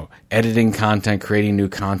at, editing content, creating new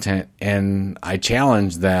content. And I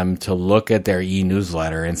challenge them to look at their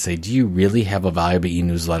e-newsletter and say, do you really have a valuable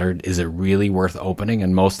e-newsletter? Is it really worth opening?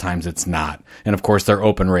 And most times it's not. And of course, their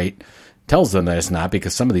open rate tells them that it's not,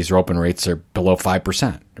 because some of these open rates are below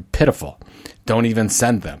 5%. They're pitiful. Don't even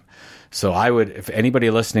send them. So if anybody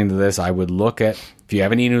listening to this, I would look at, if you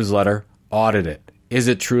have an e-newsletter, audit it. Is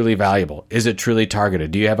it truly valuable? Is it truly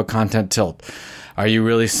targeted? Do you have a content tilt? Are you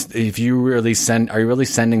really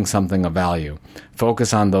sending something of value?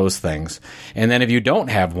 Focus on those things. And then if you don't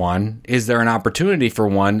have one, is there an opportunity for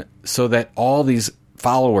one so that all these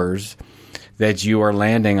followers that you are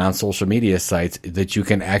landing on social media sites, that you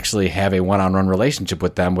can actually have a one-on-one relationship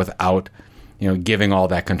with them without, giving all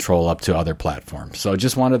that control up to other platforms. So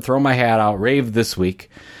just wanted to throw my hat out, rave this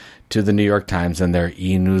week to the New York Times and their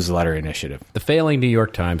e-newsletter initiative. The failing New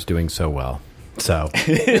York Times doing so well. So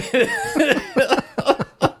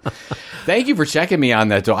thank you for checking me on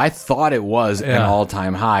that, though. I thought it was an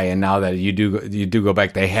all-time high, and now that you do go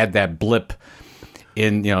back, they had that blip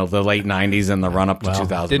in the late 90s and the run up to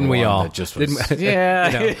 2001. Didn't we all?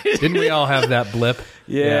 Yeah. Didn't we all have that blip?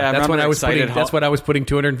 Yeah, that's when I was putting. That's what I was putting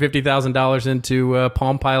 $250,000 into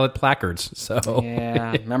Palm Pilot placards. So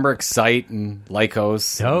yeah, remember Excite and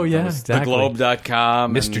Lycos? Oh yeah, exactly.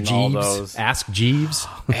 TheGlobe.com, Mr. and Jeeves, all those. Ask Jeeves.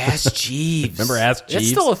 Ask Jeeves. Remember Ask Jeeves?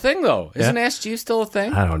 It's still a thing, though. Isn't Ask Jeeves still a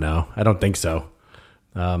thing? I don't know. I don't think so.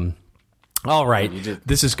 All right,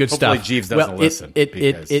 this is good hopefully stuff. Jeeves doesn't listen.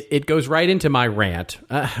 It goes right into my rant.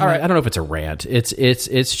 All right. I don't know if it's a rant.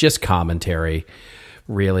 It's just commentary,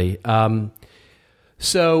 really.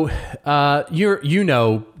 So you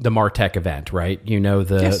know the Martech event, right? You know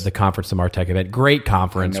the conference, the Martech event. Great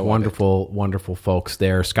conference, wonderful folks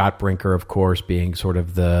there. Scott Brinker, of course, being sort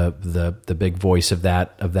of the big voice of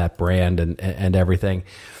that brand and everything.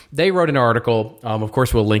 They wrote an article. Of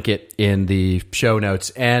course, we'll link it in the show notes,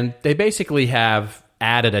 and they basically have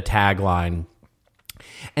added a tagline.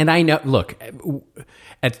 And I know, look,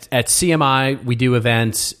 at CMI, we do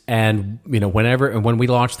events, and when we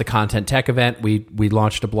launched the Content Tech event, we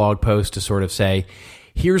launched a blog post to sort of say,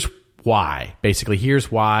 here's why. Basically,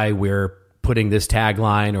 here's why we're putting this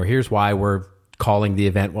tagline, or here's why we're calling the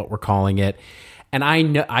event what we're calling it. And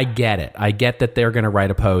I get it. I get that they're going to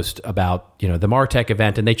write a post about the Martech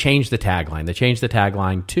event, and they changed the tagline. They changed the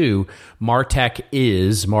tagline to "Martech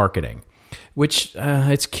is marketing," which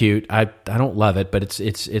it's cute. I don't love it, but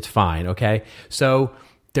it's fine. Okay, so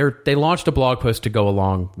they launched a blog post to go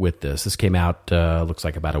along with this. This came out looks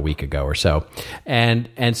like about a week ago or so, and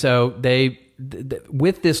so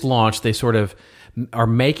with this launch, they sort of are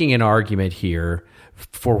making an argument here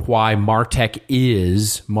for why Martech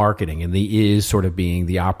is marketing, and the "is" sort of being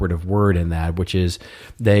the operative word in that, which is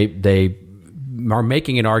they are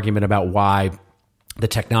making an argument about why the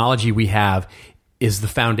technology we have is the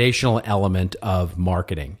foundational element of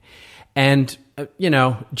marketing. And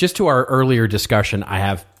just to our earlier discussion, I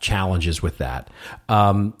have challenges with that.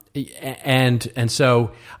 And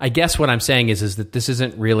so I guess what I'm saying is that this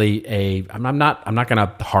isn't really I'm not going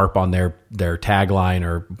to harp on their tagline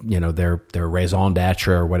or their raison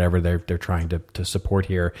d'etre or whatever they're trying to support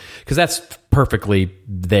here, because that's perfectly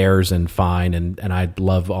theirs and fine, and I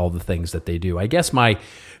love all the things that they do. I guess my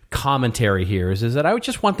commentary here is that I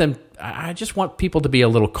just want people to be a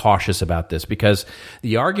little cautious about this, because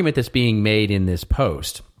the argument that's being made in this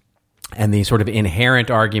post, and the sort of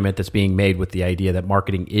inherent argument that's being made with the idea that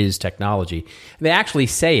marketing is technology, they actually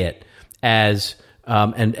say it as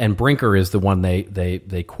and Brinker is the one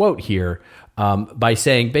they quote here by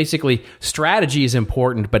saying basically strategy is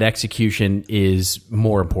important, but execution is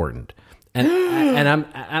more important. And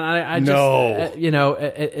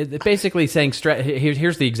basically saying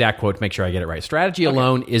here's the exact quote to make sure I get it right. Strategy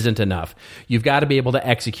alone isn't enough. You've got to be able to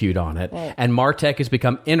execute on it. And Martech has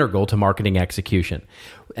become integral to marketing execution.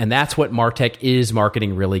 And that's what Martech is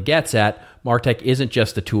marketing really gets at. Martech isn't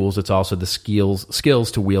just the tools, it's also the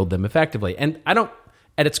skills to wield them effectively. And I don't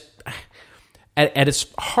at its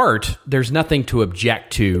heart, there's nothing to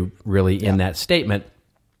object to really in that statement.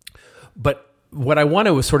 But what I want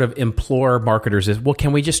to sort of implore marketers is, well,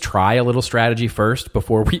 can we just try a little strategy first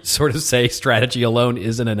before we sort of say strategy alone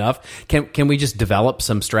isn't enough? Can we just develop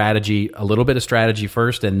some strategy, a little bit of strategy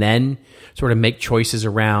first, and then sort of make choices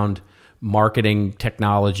around marketing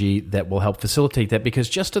technology that will help facilitate that? Because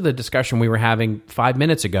just to the discussion we were having 5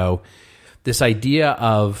 minutes ago, this idea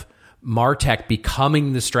of Martech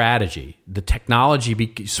becoming the strategy, the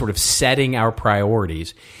technology sort of setting our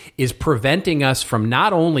priorities, is preventing us from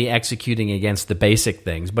not only executing against the basic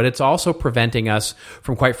things, but it's also preventing us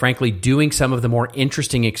from, quite frankly, doing some of the more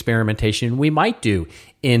interesting experimentation we might do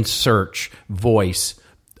in search, voice,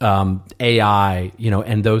 AI,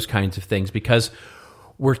 and those kinds of things, because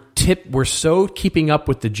we're so keeping up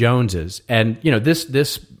with the Joneses. And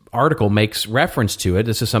this article makes reference to it.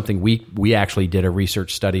 This is something we actually did a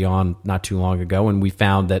research study on not too long ago, and we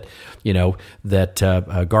found that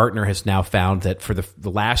Gartner has now found that for the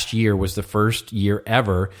last year was the first year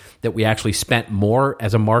ever that we actually spent more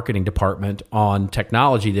as a marketing department on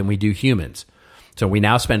technology than we do humans. So we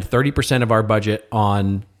now spend 30% of our budget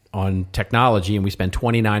on technology, and we spend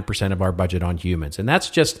 29% of our budget on humans, and that's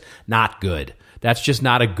just not good. That's just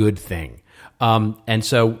not a good thing. And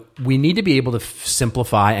so we need to be able to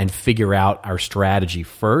simplify and figure out our strategy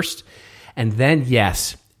first. And then,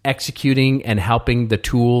 yes, executing and helping the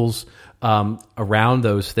tools around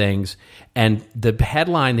those things. And the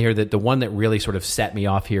headline here, that the one that really sort of set me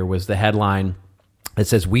off here was the headline that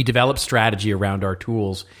says, "We develop strategy around our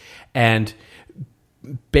tools." And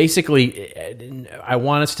basically, I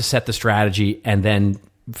want us to set the strategy and then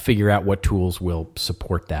figure out what tools will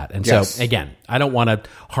support that. And Yes. so, again, I don't want to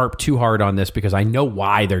harp too hard on this because I know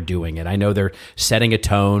why they're doing it. I know they're setting a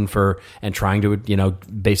tone for and trying to,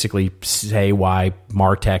 basically say why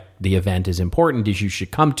MarTech, the event, is important, is you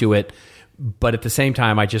should come to it. But at the same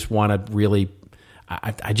time, I just want to really,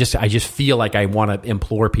 I just feel like I want to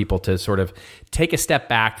implore people to sort of take a step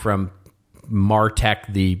back from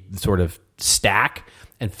MarTech, the sort of stack,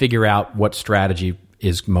 and figure out what strategy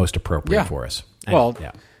is most appropriate for us. And,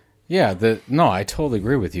 I totally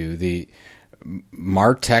agree with you. The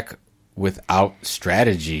MarTech without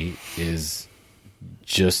strategy is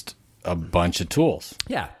just a bunch of tools.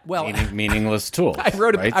 Yeah, well, meaningless tools. I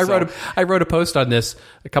wrote a post on this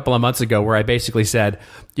a couple of months ago where I basically said,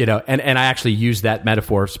 and I actually used that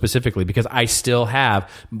metaphor specifically because I still have,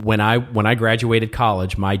 when I graduated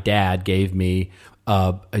college, my dad gave me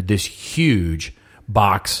this huge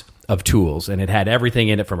box of tools, and it had everything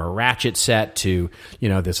in it from a ratchet set to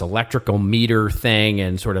this electrical meter thing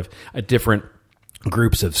and sort of different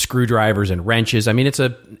groups of screwdrivers and wrenches. I mean, it's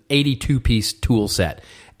a 82-piece tool set,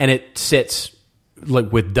 and it sits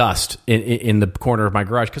like with dust in the corner of my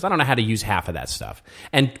garage because I don't know how to use half of that stuff,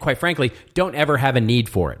 and quite frankly, don't ever have a need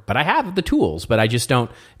for it. But I have the tools, but I just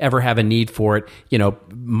don't ever have a need for it.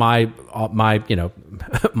 My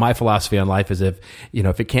my philosophy on life is if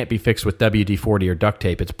it can't be fixed with WD-40 or duct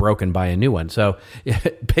tape, it's broken by a new one. So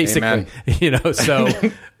basically,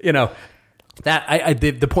 that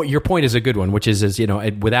the point. Your point is a good one, which is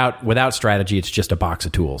without strategy, it's just a box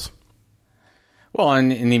of tools. Well,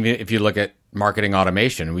 and even if you look at marketing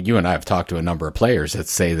automation, you and I have talked to a number of players that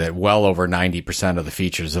say that well over 90% of the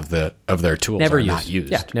features of their tools not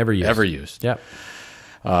used. Yeah, never used. Never used. Yeah.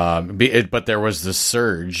 But there was the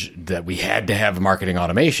surge that we had to have marketing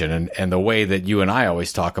automation, and the way that you and I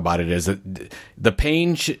always talk about it is that the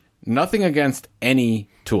pain. Nothing against any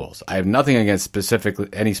tools. I have nothing against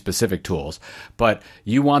any specific tools, but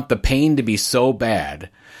you want the pain to be so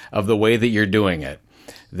bad of the way that you're doing it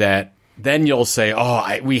that then you'll say,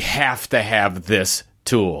 we have to have this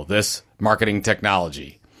tool, this marketing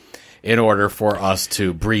technology, in order for us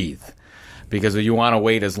to breathe. Because you want to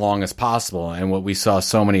wait as long as possible. And what we saw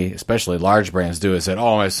so many, especially large brands, do is that,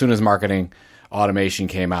 as soon as marketing automation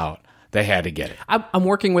came out, they had to get it. I'm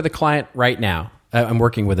working with a client right now. I'm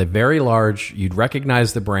working with a very large, you'd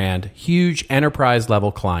recognize the brand, huge enterprise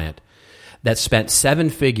level client that spent 7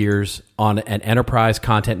 figures on an enterprise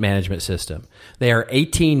content management system. They are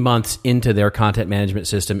 18 months into their content management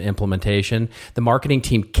system implementation. The marketing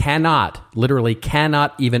team literally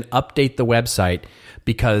cannot even update the website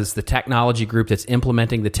because the technology group that's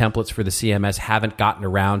implementing the templates for the CMS haven't gotten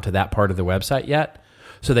around to that part of the website yet.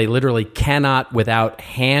 So they literally cannot, without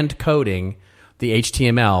hand coding the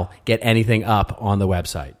HTML, get anything up on the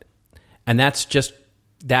website. And that's just,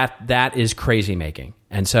 that is crazy making.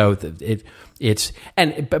 And so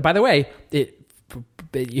but by the way,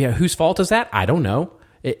 whose fault is that? I don't know.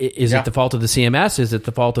 Is it the fault of the CMS? Is it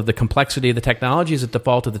the fault of the complexity of the technology? Is it the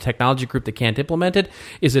fault of the technology group that can't implement it?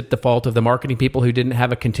 Is it the fault of the marketing people who didn't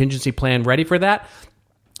have a contingency plan ready for that?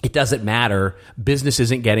 It doesn't matter. Business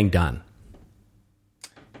isn't getting done.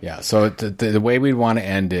 Yeah. So the way we'd want to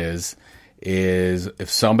end is if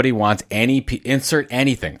somebody wants insert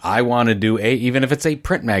anything. I want to do even if it's a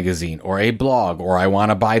print magazine or a blog, or I want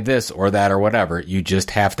to buy this or that or whatever, you just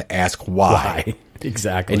have to ask why.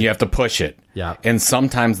 Exactly. And you have to push it. Yeah. And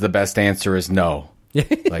sometimes the best answer is no.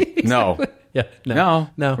 Like, no. Yeah. No,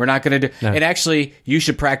 we're not going to do. No. And actually, you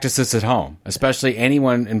should practice this at home, especially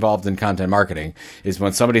anyone involved in content marketing, is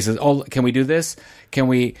when somebody says, can we do this? Can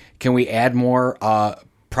we add more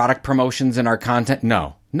product promotions in our content?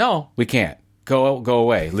 No, we can't. Go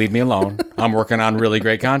away. Leave me alone. I'm working on really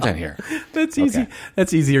great content here. That's easy. Okay.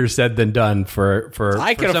 That's easier said than done for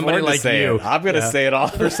somebody like you. I'm going to say it all.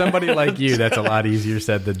 For somebody like you, that's a lot easier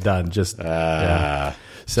said than done. Just say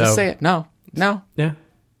it. No. Yeah.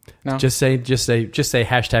 No. Just say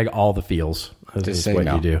hashtag all the feels. This Just is say what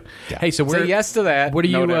no. you do. Yeah. Hey, so Say yes to that. What are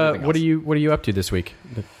no you? to everything else. What are you up to this week?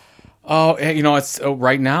 Oh, it's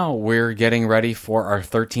right now we're getting ready for our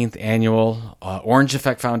 13th annual Orange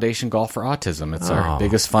Effect Foundation Golf for Autism. It's our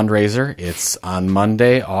biggest fundraiser. It's on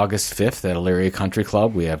Monday, August 5th at Elyria Country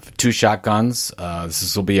Club. We have 2 shotguns.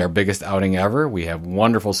 This will be our biggest outing ever. We have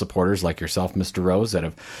wonderful supporters like yourself, Mr. Rose, that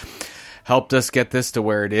have helped us get this to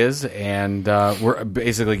where it is, and we're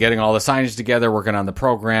basically getting all the signage together, working on the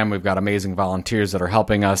program. We've got amazing volunteers that are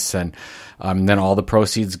helping us, and then all the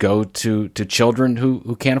proceeds go to children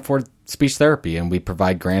who can't afford speech therapy, and we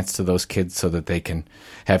provide grants to those kids so that they can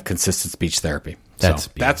have consistent speech therapy. That's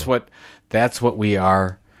That's what we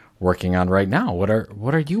are working on right now. What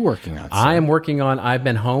are you working on? I am working on. I've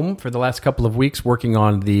been home for the last couple of weeks working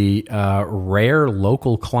on the rare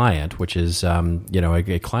local client, which is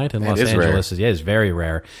a client in Los Angeles. Is very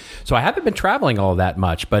rare. So I haven't been traveling all that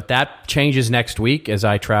much, but that changes next week as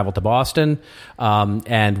I travel to Boston,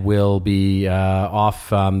 and will be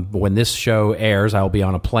off when this show airs. I will be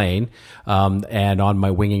on a plane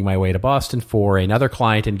and winging my way to Boston for another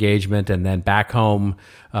client engagement, and then back home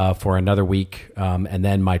for another week, and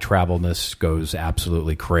then my travelness goes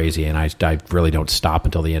absolutely crazy, and I really don't stop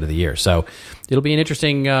until the end of the year. So it'll be an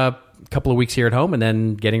interesting couple of weeks here at home, and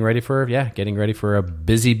then getting ready for a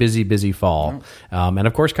busy fall. And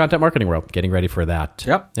of course, Content Marketing World, getting ready for that.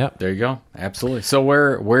 Yep. There you go. Absolutely. So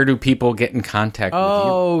where do people get in contact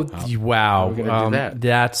with you? Wow. We're gonna do that.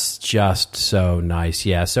 That's just so nice.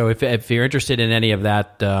 Yeah. So if you're interested in any of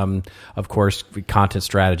that, of course, content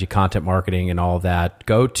strategy, content marketing, and all of that,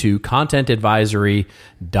 go to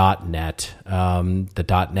contentadvisory.net.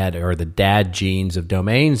 The .net are the dad genes of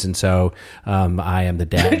domains, and so I am the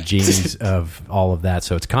dad genes of all of that.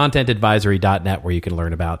 So it's contentadvisory.net, where you can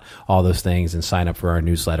learn about all those things and sign up for our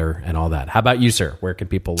newsletter and all that. How about you, sir? Where can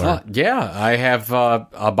people learn? I have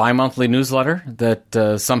a bi-monthly newsletter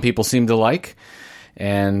that some people seem to like,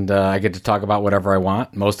 and I get to talk about whatever I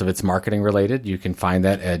want. Most of it's marketing related. You can find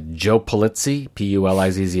that at joepulizzi,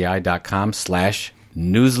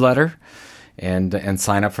 PULIZZI.com/newsletter, and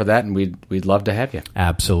sign up for that, and we'd love to have you.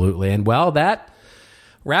 Absolutely. And that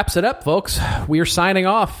wraps it up, folks. We are signing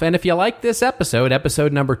off. And if you like this episode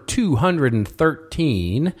number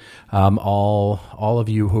 213, all of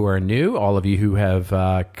you who are new, all of you who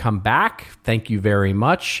have come back, thank you very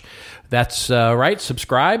much. That's right.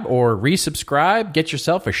 Subscribe or resubscribe. Get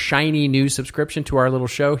yourself a shiny new subscription to our little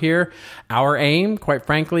show here. Our aim, quite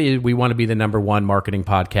frankly, is we want to be the #1 marketing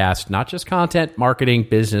podcast, not just content, marketing,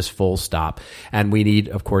 business, full stop. And we need,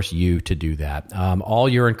 of course, you to do that. All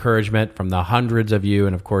your encouragement from the hundreds of you,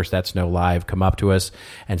 and of course, that's no lie, have come up to us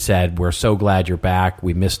and said, we're so glad you're back.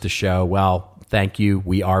 We missed the show. Well, thank you.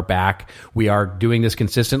 We are back. We are doing this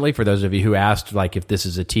consistently. For those of you who asked, if this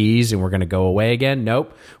is a tease and we're going to go away again,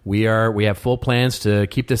 nope. We have full plans to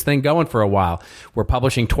keep this thing going for a while. We're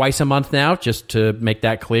publishing twice a month now, just to make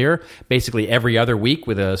that clear. Basically every other week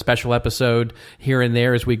with a special episode here and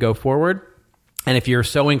there as we go forward. And if you're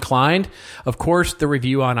so inclined, of course, the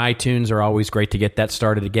review on iTunes are always great to get that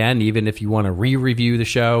started again, even if you want to re-review the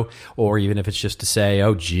show, or even if it's just to say,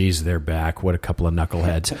 oh, geez, they're back. What a couple of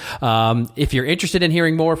knuckleheads. If you're interested in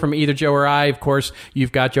hearing more from either Joe or I, of course,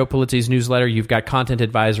 you've got Joe Pulizzi's newsletter. You've got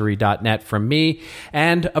contentadvisory.net from me.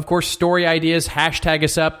 And, of course, story ideas. Hashtag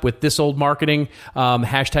us up with This Old Marketing.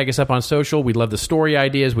 Hashtag us up on social. We love the story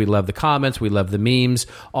ideas. We love the comments. We love the memes,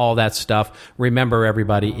 all that stuff. Remember,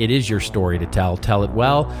 everybody, it is your story to tell. Tell it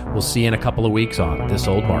well. We'll see you in a couple of weeks on This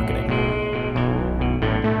Old Marketing.